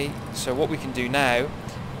 okay, so what we can do now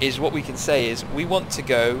is, what we can say is, we want to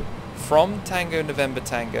go from Tango November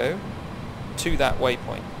Tango to that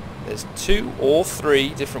waypoint. There's 2 or 3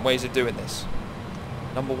 different ways of doing this.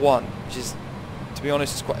 Number 1, which is, to be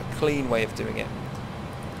honest, it's quite a clean way of doing it.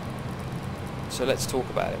 So let's talk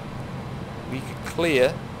about it. We could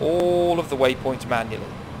clear all of the waypoints manually.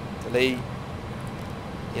 Delete,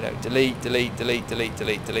 you know, delete, delete, delete, delete,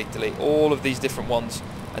 delete, delete, delete, all of these different ones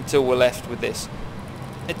until we're left with this.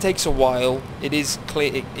 It takes a while. It is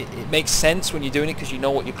clear. It makes sense when you're doing it because you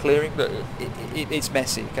know what you're clearing, but it's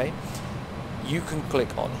messy, okay? You can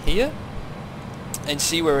click on here and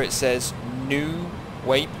see where it says new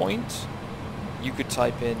waypoint. You could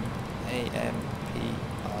type in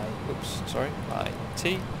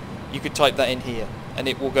I-T. You could type that in here and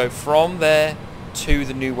it will go from there to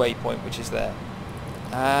the new waypoint, which is there.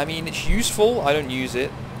 I mean, it's useful. I don't use it.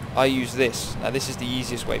 I use this. Now this is the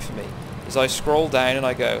easiest way for me. Is I scroll down and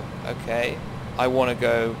I go, okay, I want to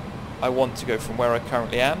go from where I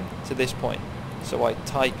currently am to this point. So I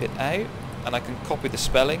type it out and I can copy the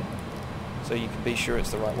spelling so you can be sure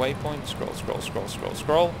it's the right waypoint. Scroll, scroll, scroll, scroll,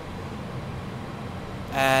 scroll.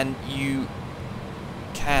 And you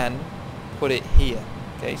can put it here.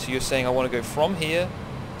 Okay, so you're saying I want to go from here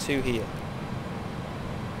to here.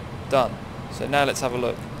 Done. So now let's have a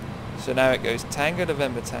look. So now it goes Tango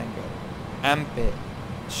November Tango, AMPIT,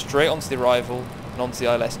 straight onto the arrival and onto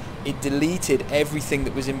the ILS. It deleted everything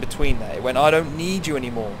that was in between there. It went, I don't need you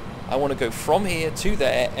anymore. I want to go from here to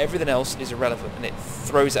there. Everything else is irrelevant, and it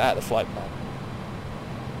throws it out of the flight plan.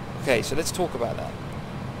 Okay, so let's talk about that.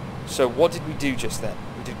 So what did we do just then?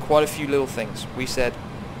 We did quite a few little things. We said,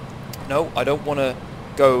 no, I don't want to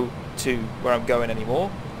go to where I'm going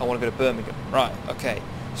anymore. I want to go to Birmingham. Right, okay.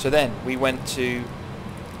 So then we went to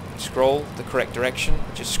scroll the correct direction.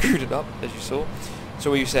 I just screwed it up, as you saw.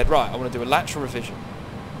 So we said, right, I want to do a lateral revision.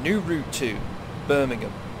 New route to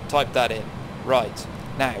Birmingham. Type that in. Right.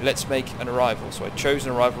 Now, let's make an arrival. So I chose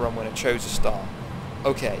an arrival run when I chose a star.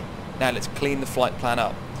 Okay. Now let's clean the flight plan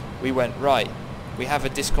up. We went, right, we have a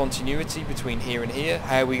discontinuity between here and here.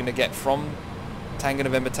 How are we going to get from Tango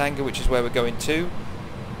November Tango, which is where we're going to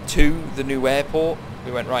the new airport?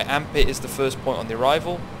 We went, right, AMPIT is the first point on the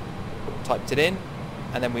arrival. Typed it in.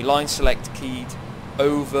 And then we line select keyed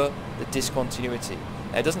over the discontinuity.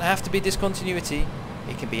 Now it doesn't have to be discontinuity,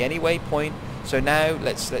 it can be any waypoint. So now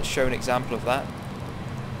let's show an example of that.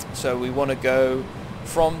 So we want to go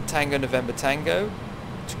from Tango November Tango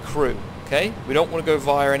to Crew. Okay, we don't want to go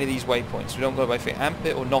via any of these waypoints. We don't go by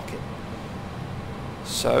AMPIT or knock it.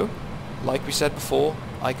 So, like we said before,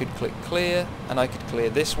 I could click clear, and I could clear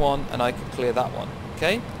this one, and I could clear that one.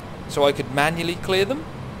 Okay, so I could manually clear them.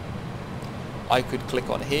 I could click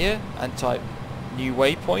on here and type new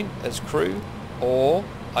waypoint as Crew, or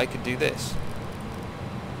I could do this.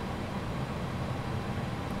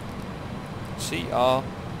 C-R-E-W-E.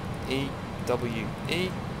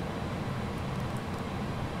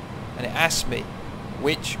 And it asks me,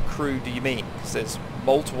 which crew do you mean? Because there's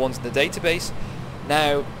multiple ones in the database.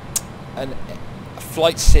 Now, a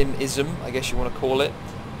flight sim-ism, I guess you want to call it,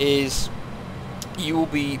 is you will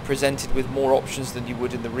be presented with more options than you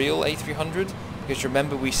would in the real A300. Because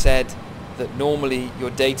remember we said that normally your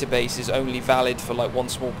database is only valid for like one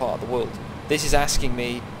small part of the world. This is asking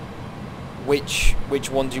me which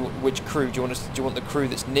crew do you want the crew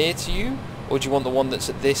that's near to you, or do you want the one that's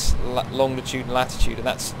at this longitude and latitude, and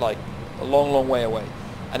that's like a long way away,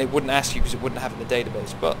 and it wouldn't ask you because it wouldn't have it in the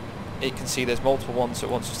database, but it can see there's multiple ones, so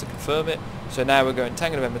it wants us to confirm it. So now we're going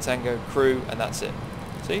Tango November Tango crew, and that's it.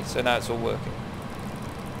 See, so now it's all working.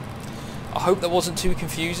 I hope that wasn't too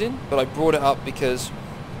confusing, but I brought it up because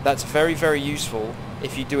that's very useful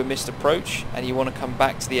if you do a missed approach and you want to come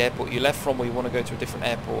back to the airport you left from, or you want to go to a different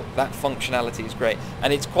airport. That functionality is great,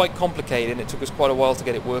 and it's quite complicated, and it took us quite a while to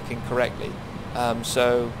get it working correctly.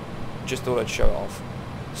 So just thought I'd show it off.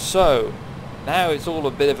 So now it's all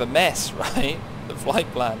a bit of a mess, right? The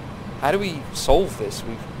flight plan. How do we solve this?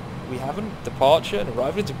 We haven't departure and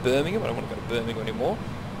arrival into Birmingham. I don't want to go to Birmingham anymore.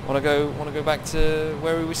 Want to go back to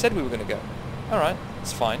where we said we were going to go. All right,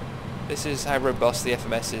 it's fine. This is how robust the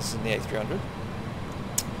FMS is in the A300.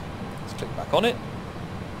 Let's click back on it.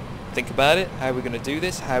 Think about it. How are we going to do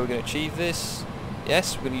this? How are we going to achieve this?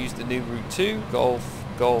 Yes, we're going to use the new route 2.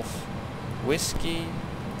 Golf, whiskey,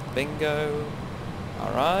 bingo.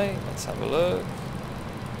 All right, let's have a look.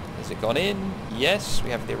 Has it gone in? Yes, we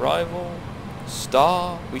have the arrival.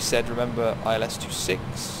 Star, we said, remember, ILS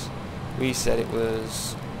 26. We said it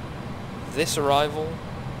was this arrival.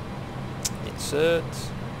 Insert.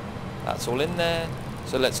 That's all in there.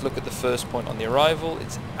 So let's look at the first point on the arrival.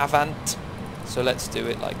 It's Avant. So let's do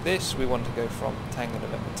it like this. We want to go from Tango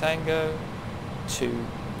November Tango to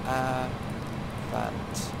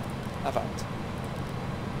Avant. Avant.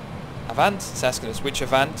 Avant. It's asking us which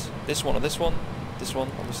Avant. This one or this one? This one,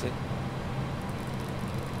 obviously.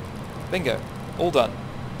 Bingo. All done.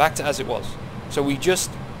 Back to as it was. So we just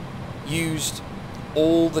used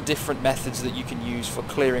all the different methods that you can use for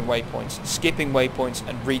clearing waypoints, skipping waypoints,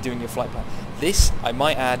 and redoing your flight plan. This, I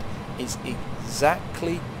might add, is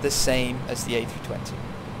exactly the same as the A320.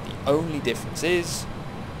 The only difference is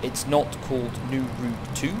it's not called New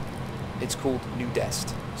Route 2, it's called New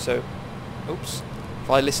Dest. So, oops, if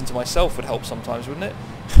I listen to myself would help sometimes, wouldn't it?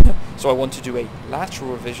 So I want to do a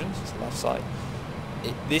lateral revision, so it's the left side.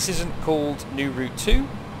 This isn't called New Route 2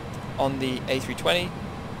 on the A320,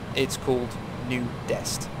 it's called New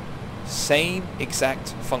Dest. Same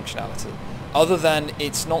exact functionality, other than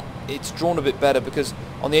it's drawn a bit better, because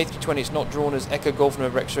on the A320 it's not drawn as Echo Golf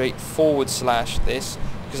November X-ray / this,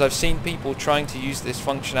 because I've seen people trying to use this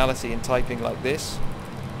functionality and typing like this.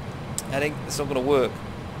 I think it's not going to work,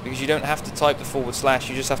 because you don't have to type the /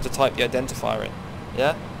 you just have to type the identifier in.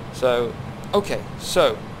 Yeah? So, okay,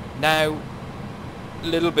 so now a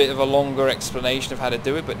little bit of a longer explanation of how to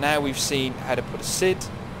do it, but now we've seen how to put a SID,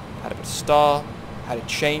 how to put a star, how to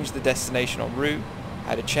change the destination en route,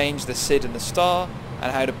 how to change the SID and the star,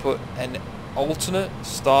 and how to put an alternate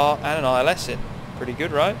star and an ILS in. Pretty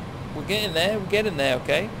good, right? We're getting there,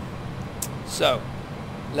 okay? So,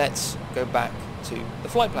 let's go back to the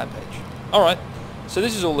flight plan page. Alright, so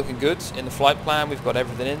this is all looking good in the flight plan. We've got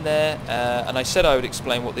everything in there, and I said I would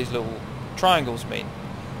explain what these little triangles mean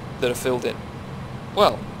that are filled in.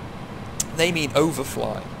 Well, they mean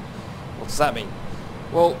overfly. What does that mean?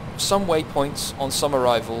 Well, some waypoints on some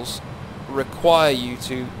arrivals require you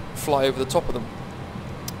to fly over the top of them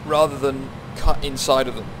rather than cut inside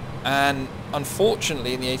of them. And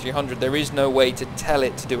unfortunately in the A300 there is no way to tell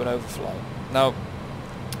it to do an overfly. Now,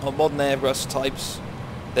 on modern Airbus types,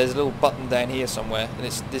 there's a little button down here somewhere, and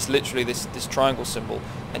it's literally this triangle symbol,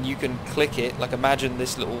 and you can click it, like imagine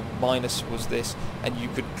this little minus was this, and you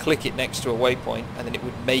could click it next to a waypoint and then it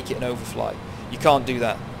would make it an overfly. You can't do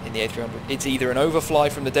that in the A300. It's either an overfly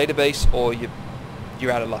from the database or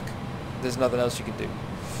you're out of luck. There's nothing else you can do.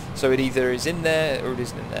 So it either is in there or it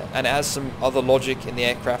isn't in there. And it has some other logic in the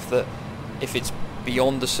aircraft that if it's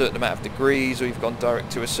beyond a certain amount of degrees, or you've gone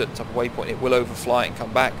direct to a certain type of waypoint, it will overfly and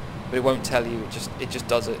come back, but it won't tell you. It just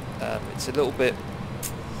does it. It's a little bit,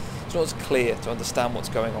 it's not as clear to understand what's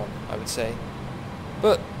going on, I would say.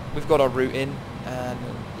 But we've got our route in, and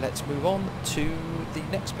let's move on to the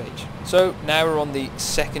next page. So now we're on the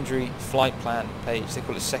secondary flight plan page. They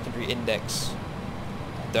call it secondary index.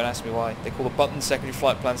 Don't ask me why. They call the button secondary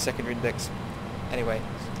flight plan secondary index. Anyway,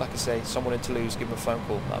 like I say, someone in Toulouse, give them a phone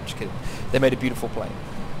call. No, I'm just kidding. They made a beautiful plane,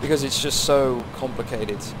 because it's just so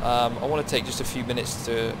complicated. I want to take just a few minutes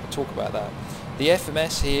to talk about that. The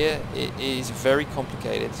FMS here, it is very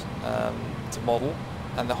complicated to model,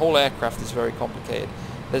 and the whole aircraft is very complicated.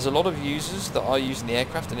 There's a lot of users that are using the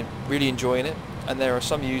aircraft and really enjoying it, and there are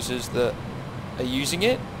some users that are using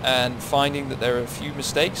it and finding that there are a few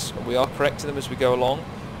mistakes, and we are correcting them as we go along.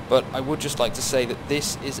 But I would just like to say that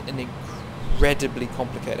this is an incredibly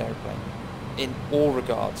complicated airplane in all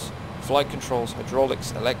regards. Flight controls,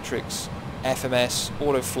 hydraulics, electrics, FMS,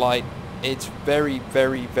 auto flight. It's very,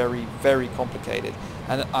 very, very, very complicated.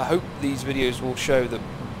 And I hope these videos will show that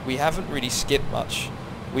we haven't really skipped much.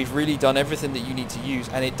 We've really done everything that you need to use,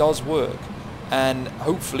 and it does work. And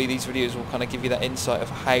hopefully these videos will kind of give you that insight of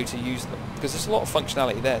how to use them, because there's a lot of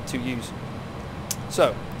functionality there to use.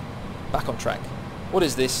 So, back on track. What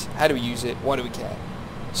is this? How do we use it? Why do we care?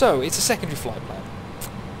 So, it's a secondary flight plan.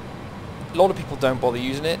 A lot of people don't bother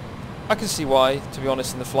using it. I can see why, to be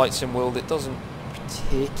honest. In the flight sim world, it doesn't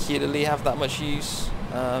particularly have that much use,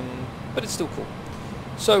 but it's still cool.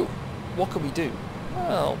 So, what can we do?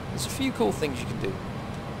 Well, there's a few cool things you can do.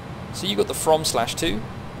 So you got the from/to,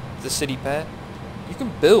 the city pair. You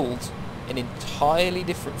can build an entirely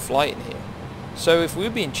different flight in here. So if we were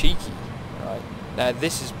being cheeky, right, now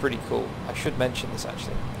this is pretty cool. I should mention this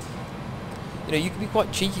actually. You know, you can be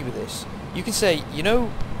quite cheeky with this. You can say, you know,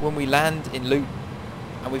 when we land in Luton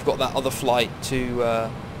and we've got that other flight to,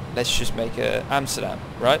 let's just make Amsterdam,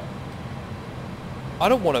 right? I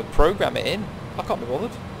don't want to program it in. I can't be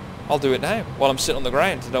bothered. I'll do it now while I'm sitting on the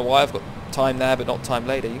ground to know why I've got time there but not time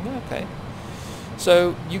later. You go, okay.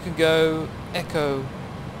 So you can go Echo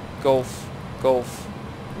Golf Golf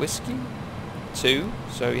Whiskey 2.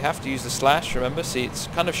 So you have to use the slash, remember. See, it's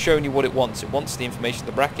kind of showing you what it wants. It wants the information,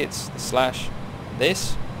 the brackets, the slash, and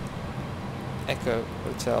this. Echo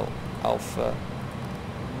Hotel Alpha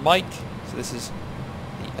Mike. So this is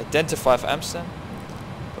the identifier for Amsterdam.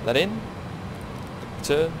 Put that in.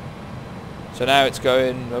 Return. So now it's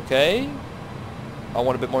going, okay, I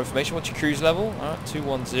want a bit more information. What's your cruise level? Alright,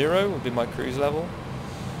 210 would be my cruise level.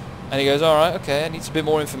 And he goes, alright, okay, I need a bit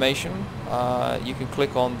more information. You can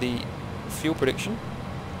click on the fuel prediction.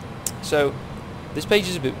 So this page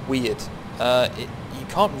is a bit weird. You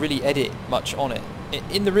can't really edit much on it.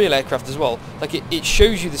 In the real aircraft as well, like it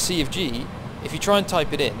shows you the CFG. If you try and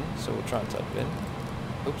type it in, so we'll try and type it in.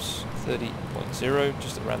 Oops, 30.0,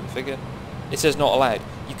 just a random figure. It says not allowed.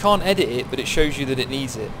 You can't edit it, but it shows you that it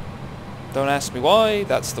needs it. Don't ask me why,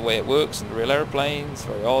 that's the way it works in the real aeroplane, it's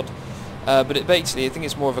very odd. But it basically, I think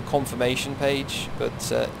it's more of a confirmation page, but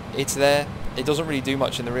it's there. It doesn't really do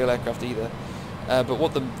much in the real aircraft either. But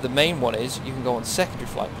what the main one is, you can go on secondary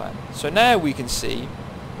flight plan. So now we can see,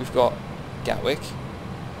 we've got Gatwick.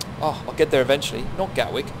 Oh, I'll get there eventually. Not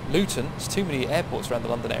Gatwick, Luton. There's too many airports around the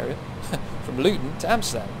London area. From Luton to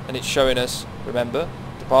Amsterdam. And it's showing us, remember,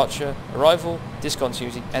 departure, arrival,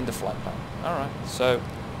 discontinuity, end of flight plan. Alright, so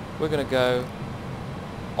we're going to go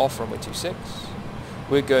off runway 26.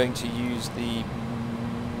 We're going to use the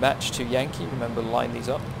match to Yankee. Remember, line these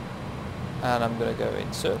up. And I'm going to go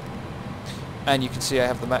insert. And you can see I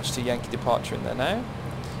have the match to Yankee departure in there now.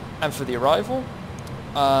 And for the arrival,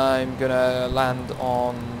 I'm going to land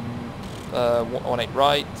on 18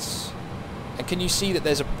 right. And can you see that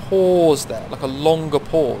there's a pause there, like a longer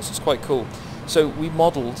pause? It's quite cool. So we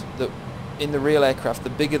modelled that in the real aircraft, the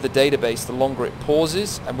bigger the database, the longer it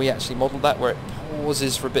pauses, and we actually modelled that where it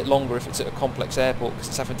pauses for a bit longer if it's at a complex airport, because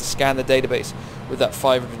it's having to scan the database with that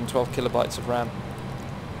 512 kilobytes of RAM.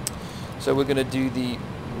 So we're going to do the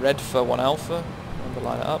red for 1 alpha, remember,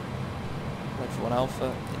 line it up, red for 1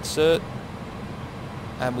 alpha, insert,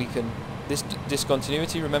 and we can, this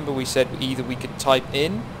discontinuity, remember we said either we could type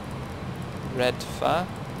in red fa,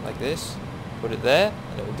 like this, put it there,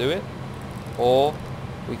 and it will do it, or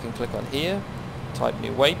we can click on here, type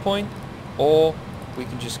new waypoint, or we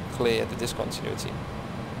can just clear the discontinuity.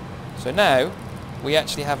 So now we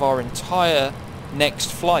actually have our entire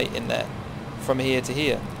next flight in there from here to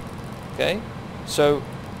here. Okay, so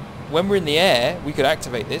when we're in the air we could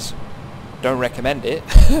activate this. Don't recommend it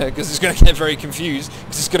because it's going to get very confused,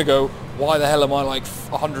 because it's going to go, why the hell am I like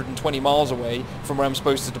 120 miles away from where I'm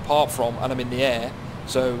supposed to depart from and I'm in the air?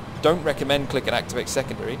 So don't recommend click and activate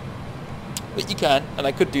secondary, but you can, and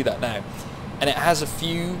I could do that now. And it has a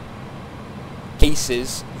few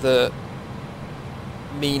cases that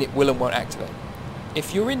mean it will and won't activate.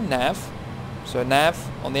 If you're in nav, so nav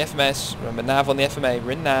on the FMS, remember nav on the FMA,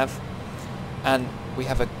 we're in nav, and we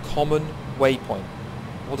have a common waypoint.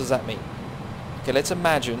 What does that mean? Okay, let's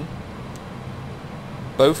imagine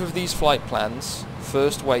both of these flight plans,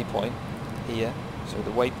 first waypoint here, so the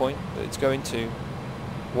waypoint that it's going to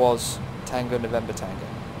was Tango November Tango.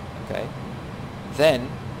 Okay, then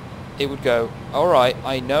it would go, alright,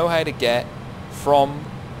 I know how to get from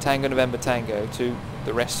Tango November Tango to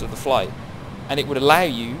the rest of the flight, and it would allow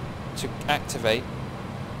you to activate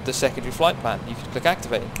the secondary flight plan. You could click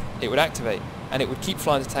activate, it would activate, and it would keep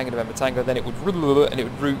flying to Tango November Tango, then it would and it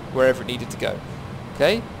would route wherever it needed to go.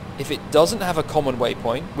 Okay? If it doesn't have a common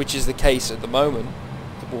waypoint, which is the case at the moment,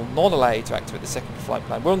 it will not allow you to activate the secondary flight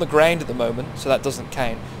plan. We're on the ground at the moment, so that doesn't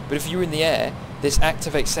count. But if you're in the air, this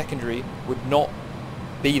activate secondary would not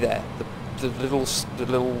be there. The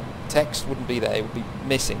little text wouldn't be there, it would be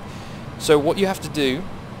missing. So what you have to do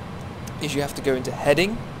is you have to go into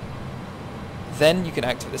heading, then you can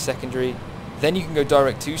activate the secondary, then you can go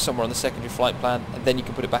direct to somewhere on the secondary flight plan, and then you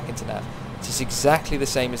can put it back into nav. It is exactly the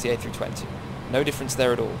same as the A320. No difference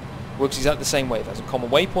there at all. Works exactly the same way. If it has a common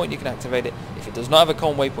waypoint, you can activate it. If it does not have a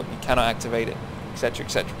common waypoint, you cannot activate it, etc,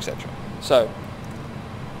 etc, etc. So,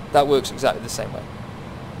 that works exactly the same way.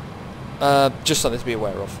 Just something to be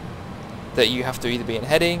aware of. That you have to either be in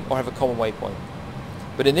heading or have a common waypoint.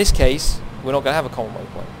 But in this case, we're not going to have a common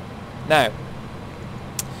waypoint. Now,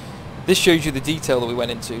 this shows you the detail that we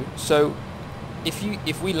went into. So,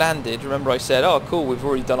 if we landed, remember I said, oh cool, we've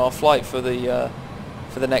already done our flight for the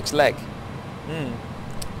next leg.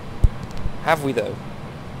 Have we though?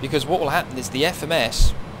 Because what will happen is the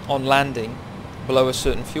FMS on landing below a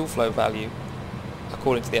certain fuel flow value,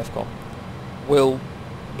 according to the FCOM, will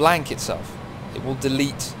blank itself. It will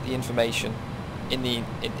delete the information in the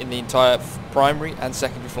entire primary and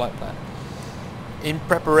secondary flight plan in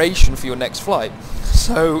preparation for your next flight.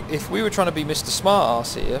 So if we were trying to be Mr. Smart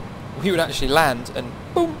Ass here, we would actually land and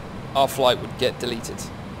boom, our flight would get deleted,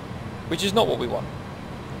 which is not what we want.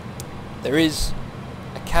 There is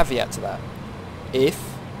a caveat to that.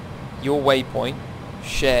 If your waypoint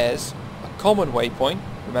shares a common waypoint,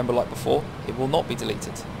 remember like before, it will not be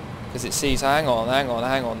deleted because it sees, hang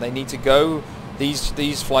on, they need to go,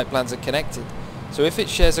 these flight plans are connected. So if it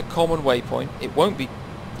shares a common waypoint, it won't be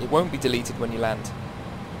deleted when you land.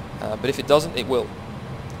 But if it doesn't, it will.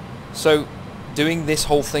 So doing this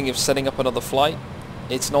whole thing of setting up another flight,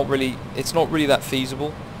 it's not really that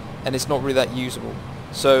feasible, and it's not really that usable.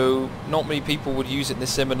 So not many people would use it in the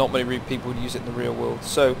sim, and not many people would use it in the real world.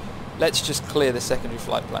 So let's just clear the secondary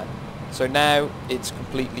flight plan. So now it's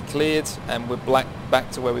completely cleared, and we're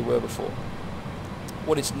back to where we were before.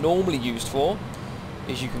 What it's normally used for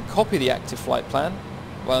is you can copy the active flight plan.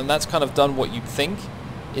 Well, and that's kind of done what you'd think,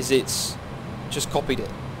 is it's just copied it.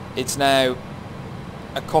 It's now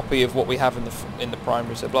a copy of what we have in the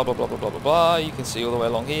primary. So blah blah blah blah blah blah blah. You can see all the way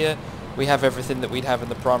along here. We have everything that we'd have in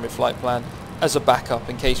the primary flight plan as a backup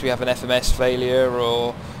in case we have an FMS failure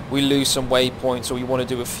or we lose some waypoints or we want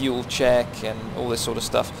to do a fuel check and all this sort of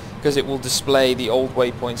stuff, because it will display the old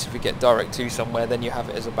waypoints. If we get direct to somewhere, then you have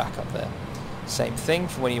it as a backup there. Same thing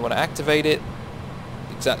for when you want to activate it.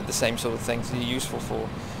 Exactly the same sort of things that you're useful for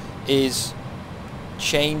is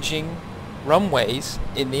changing runways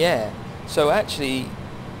in the air. So actually,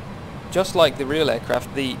 just like the real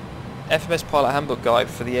aircraft, the FMS Pilot Handbook Guide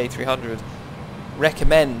for the A300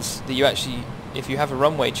 recommends that you actually, if you have a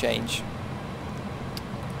runway change,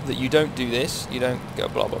 that you don't do this. You don't go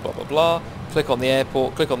blah blah blah blah blah, click on the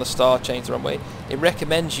airport, click on the star, change the runway. It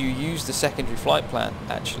recommends you use the secondary flight plan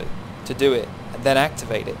actually to do it and then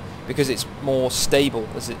activate it, because it's more stable,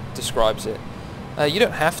 as it describes it. You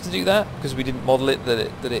don't have to do that because we didn't model it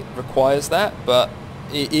that it requires that, but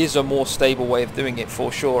it is a more stable way of doing it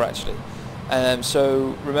for sure actually.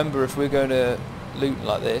 So remember, if we're going to loot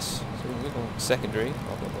like this, so we can look on secondary,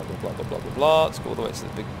 blah blah blah blah blah blah blah blah, let's go all the way to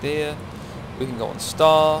the big deer. We can go on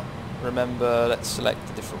star. Remember, let's select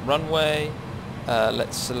a different runway.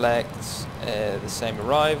 Let's select the same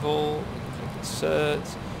arrival. Click insert.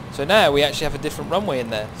 So now we actually have a different runway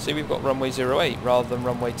in there. See, we've got runway 08 rather than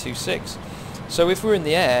runway 26. So if we're in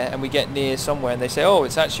the air and we get near somewhere and they say, oh,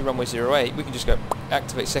 it's actually runway 08, we can just go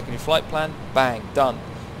activate secondary flight plan, bang, done.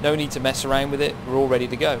 No need to mess around with it, we're all ready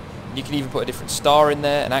to go. You can even put a different star in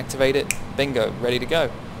there and activate it, bingo, ready to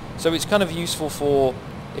go. So it's kind of useful for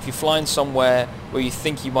if you're flying somewhere where you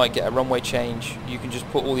think you might get a runway change, you can just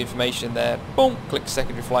put all the information in there, boom, click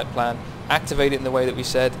secondary flight plan, activate it in the way that we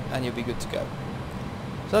said, and you'll be good to go.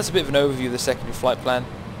 So that's a bit of an overview of the secondary flight plan.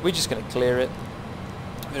 We're just going to clear it.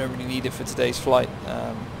 We don't really need it for today's flight,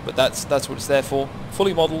 but that's what it's there for.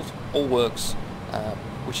 Fully modelled, all works,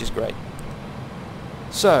 which is great.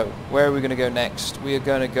 So, where are we going to go next? We are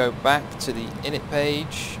going to go back to the init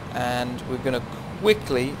page, and we're going to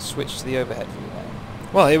quickly switch to the overhead view now.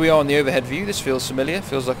 Well, here we are on the overhead view. This feels familiar.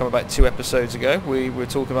 Feels like I'm about 2 episodes ago. We were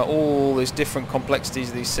talking about all these different complexities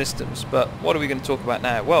of these systems, but what are we going to talk about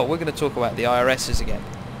now? Well, we're going to talk about the IRSs again.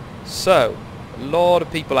 So, a lot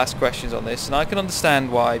of people ask questions on this, and I can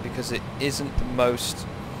understand why, because it isn't the most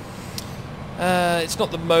it's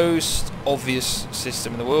not the most obvious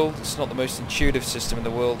system in the world, it's not the most intuitive system in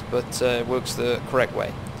the world, but it works the correct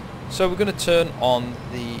way. So we're going to turn on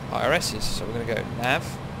the IRSs. So we're going to go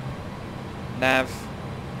nav, nav,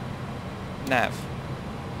 nav.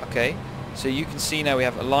 Okay, so you can see now we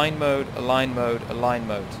have align mode, align mode, align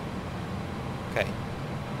mode. Okay,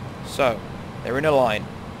 so they're in align.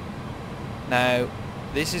 Now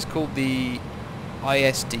this is called the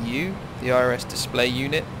ISDU, the IRS display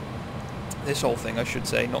unit. this whole thing I should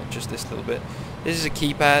say, not just this little bit. This is a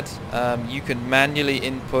keypad. You can manually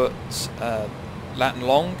input lat and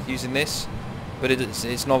long using this, but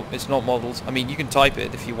it's not modeled. I mean, you can type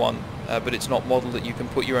it if you want, but it's not modeled that you can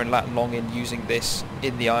put your own lat and long in using this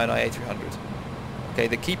in the INI A300. Okay,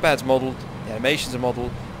 the keypad's modeled, the animations are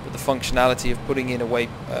modeled, but the functionality of putting in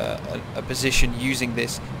a position using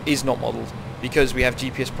this is not modeled, because we have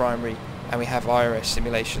GPS primary and we have IRS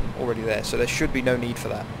simulation already there, so there should be no need for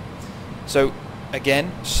that. So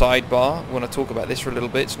again, sidebar, we want to talk about this for a little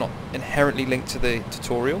bit. It's not inherently linked to the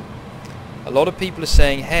tutorial. A lot of people are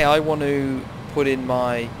saying, hey, I want to put in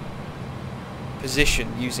my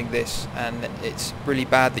position using this, and it's really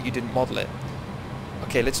bad that you didn't model it.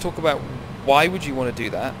 Okay, let's talk about why would you want to do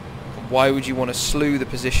that, and why would you want to slew the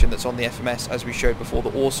position that's on the FMS, as we showed before,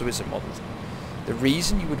 that also isn't modeled. The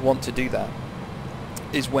reason you would want to do that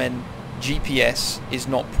is when GPS is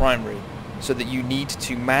not primary, so that you need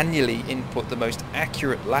to manually input the most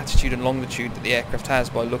accurate latitude and longitude that the aircraft has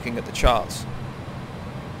by looking at the charts.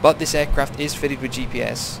 But this aircraft is fitted with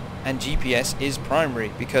GPS, and GPS is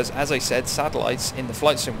primary because, as I said, satellites in the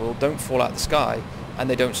flight sim world don't fall out of the sky and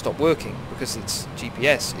they don't stop working because it's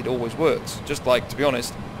GPS. It always works. Just like, to be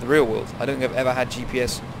honest, the real world. I don't think I've ever had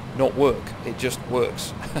GPS not work. It just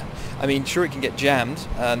works. I mean, sure, it can get jammed,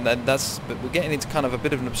 and but we're getting into kind of a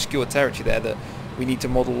bit of an obscure territory there, that we need to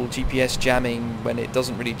model GPS jamming when it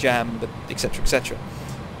doesn't really jam, but etc, etc.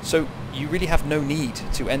 So you really have no need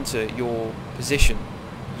to enter your position.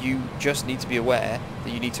 You just need to be aware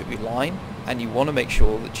that you need to align, and you want to make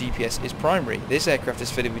sure that GPS is primary. This aircraft is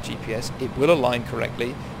fitted with GPS, it will align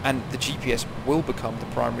correctly, and the GPS will become the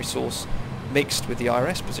primary source mixed with the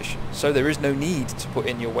IRS position. So there is no need to put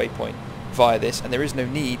in your waypoint via this, and there is no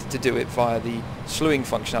need to do it via the slewing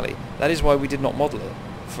functionality. That is why we did not model it.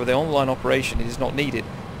 For the online operation, it is not needed,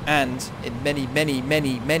 and in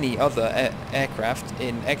many other aircraft,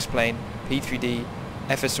 in X-Plane, P3D,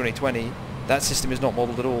 FS2020, that system is not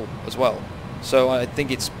modeled at all as well. So I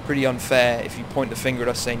think it's pretty unfair if you point the finger at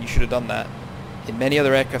us saying you should have done that. In many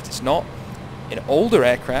other aircraft it's not. In older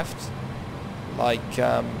aircraft, like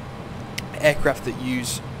aircraft that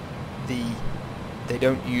use they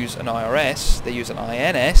don't use an IRS, they use an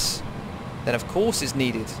INS, then of course it's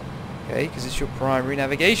needed, okay, because it's your primary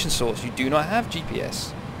navigation source. You do not have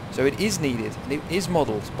GPS, so it is needed, and it is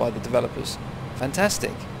modeled by the developers.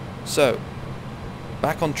 Fantastic. So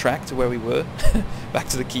back on track to where we were, back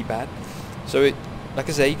to the keypad. So it, like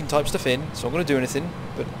I say, you can type stuff in. It's not going to do anything,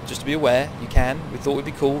 but just to be aware, you can. We thought it would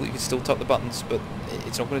be cool that you could still type the buttons, but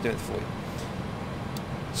it's not going to do anything for you.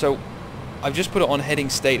 So I've just put it on heading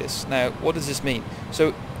status. Now, what does this mean?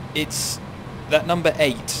 So it's that number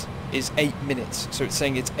 8 is 8 minutes. So it's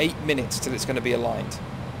saying it's 8 minutes till it's going to be aligned.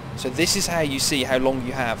 So this is how you see how long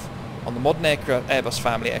you have on the modern Airbus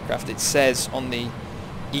family aircraft. It says on the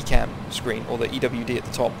ECAM screen, or the EWD at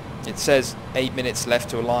the top, it says 8 minutes left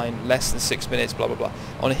to align, less than 6 minutes, blah blah blah.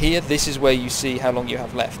 On here, this is where you see how long you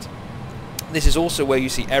have left. This is also where you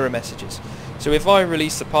see error messages. So if I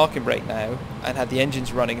release the parking brake now and had the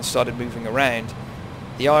engines running and started moving around,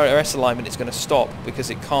 the IRS alignment is going to stop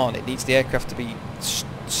because it can't. It needs the aircraft to be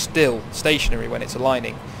still, stationary when it's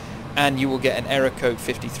aligning, and you will get an error code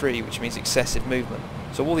 53, which means excessive movement.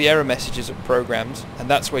 So all the error messages are programmed, and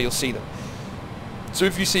that's where you'll see them. So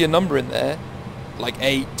if you see a number in there, like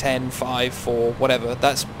 8, 10, 5, 4, whatever,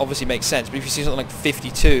 that obviously makes sense. But if you see something like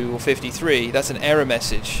 52 or 53, that's an error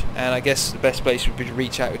message. And I guess the best place would be to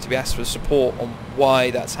reach out to be asked for support on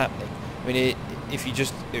why that's happening. I mean, if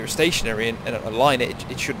you're stationary and align it,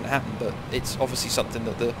 it shouldn't happen. But it's obviously something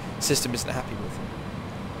that the system isn't happy with.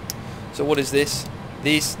 So what is this?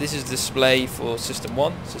 This is display for System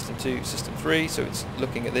 1, System 2, System 3. So it's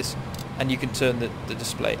looking at this. And you can turn the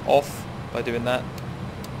display off by doing that.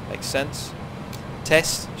 Makes sense.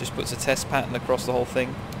 Test just puts a test pattern across the whole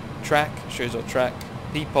thing. Track shows our track.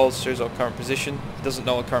 P-pulse shows our current position. It doesn't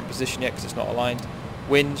know our current position yet because it's not aligned.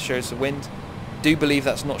 Wind shows the wind. Do believe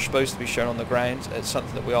that's not supposed to be shown on the ground. It's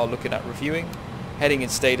something that we are looking at reviewing. Heading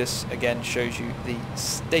and status again shows you the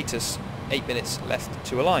status, 8 minutes left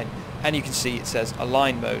to align. And you can see it says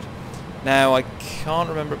align mode. Now I can't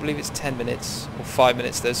remember, I believe it's 10 minutes or 5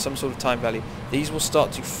 minutes. There's some sort of time value. These will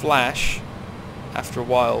start to flash after a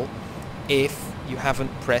while if you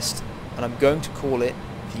haven't pressed, and I'm going to call it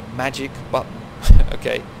the magic button.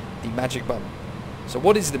 Okay, the magic button. So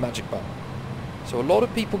what is the magic button? So a lot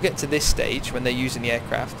of people get to this stage when they're using the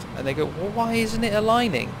aircraft and they go, well, why isn't it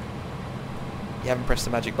aligning? You haven't pressed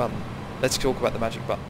the magic button. Let's talk about the magic button.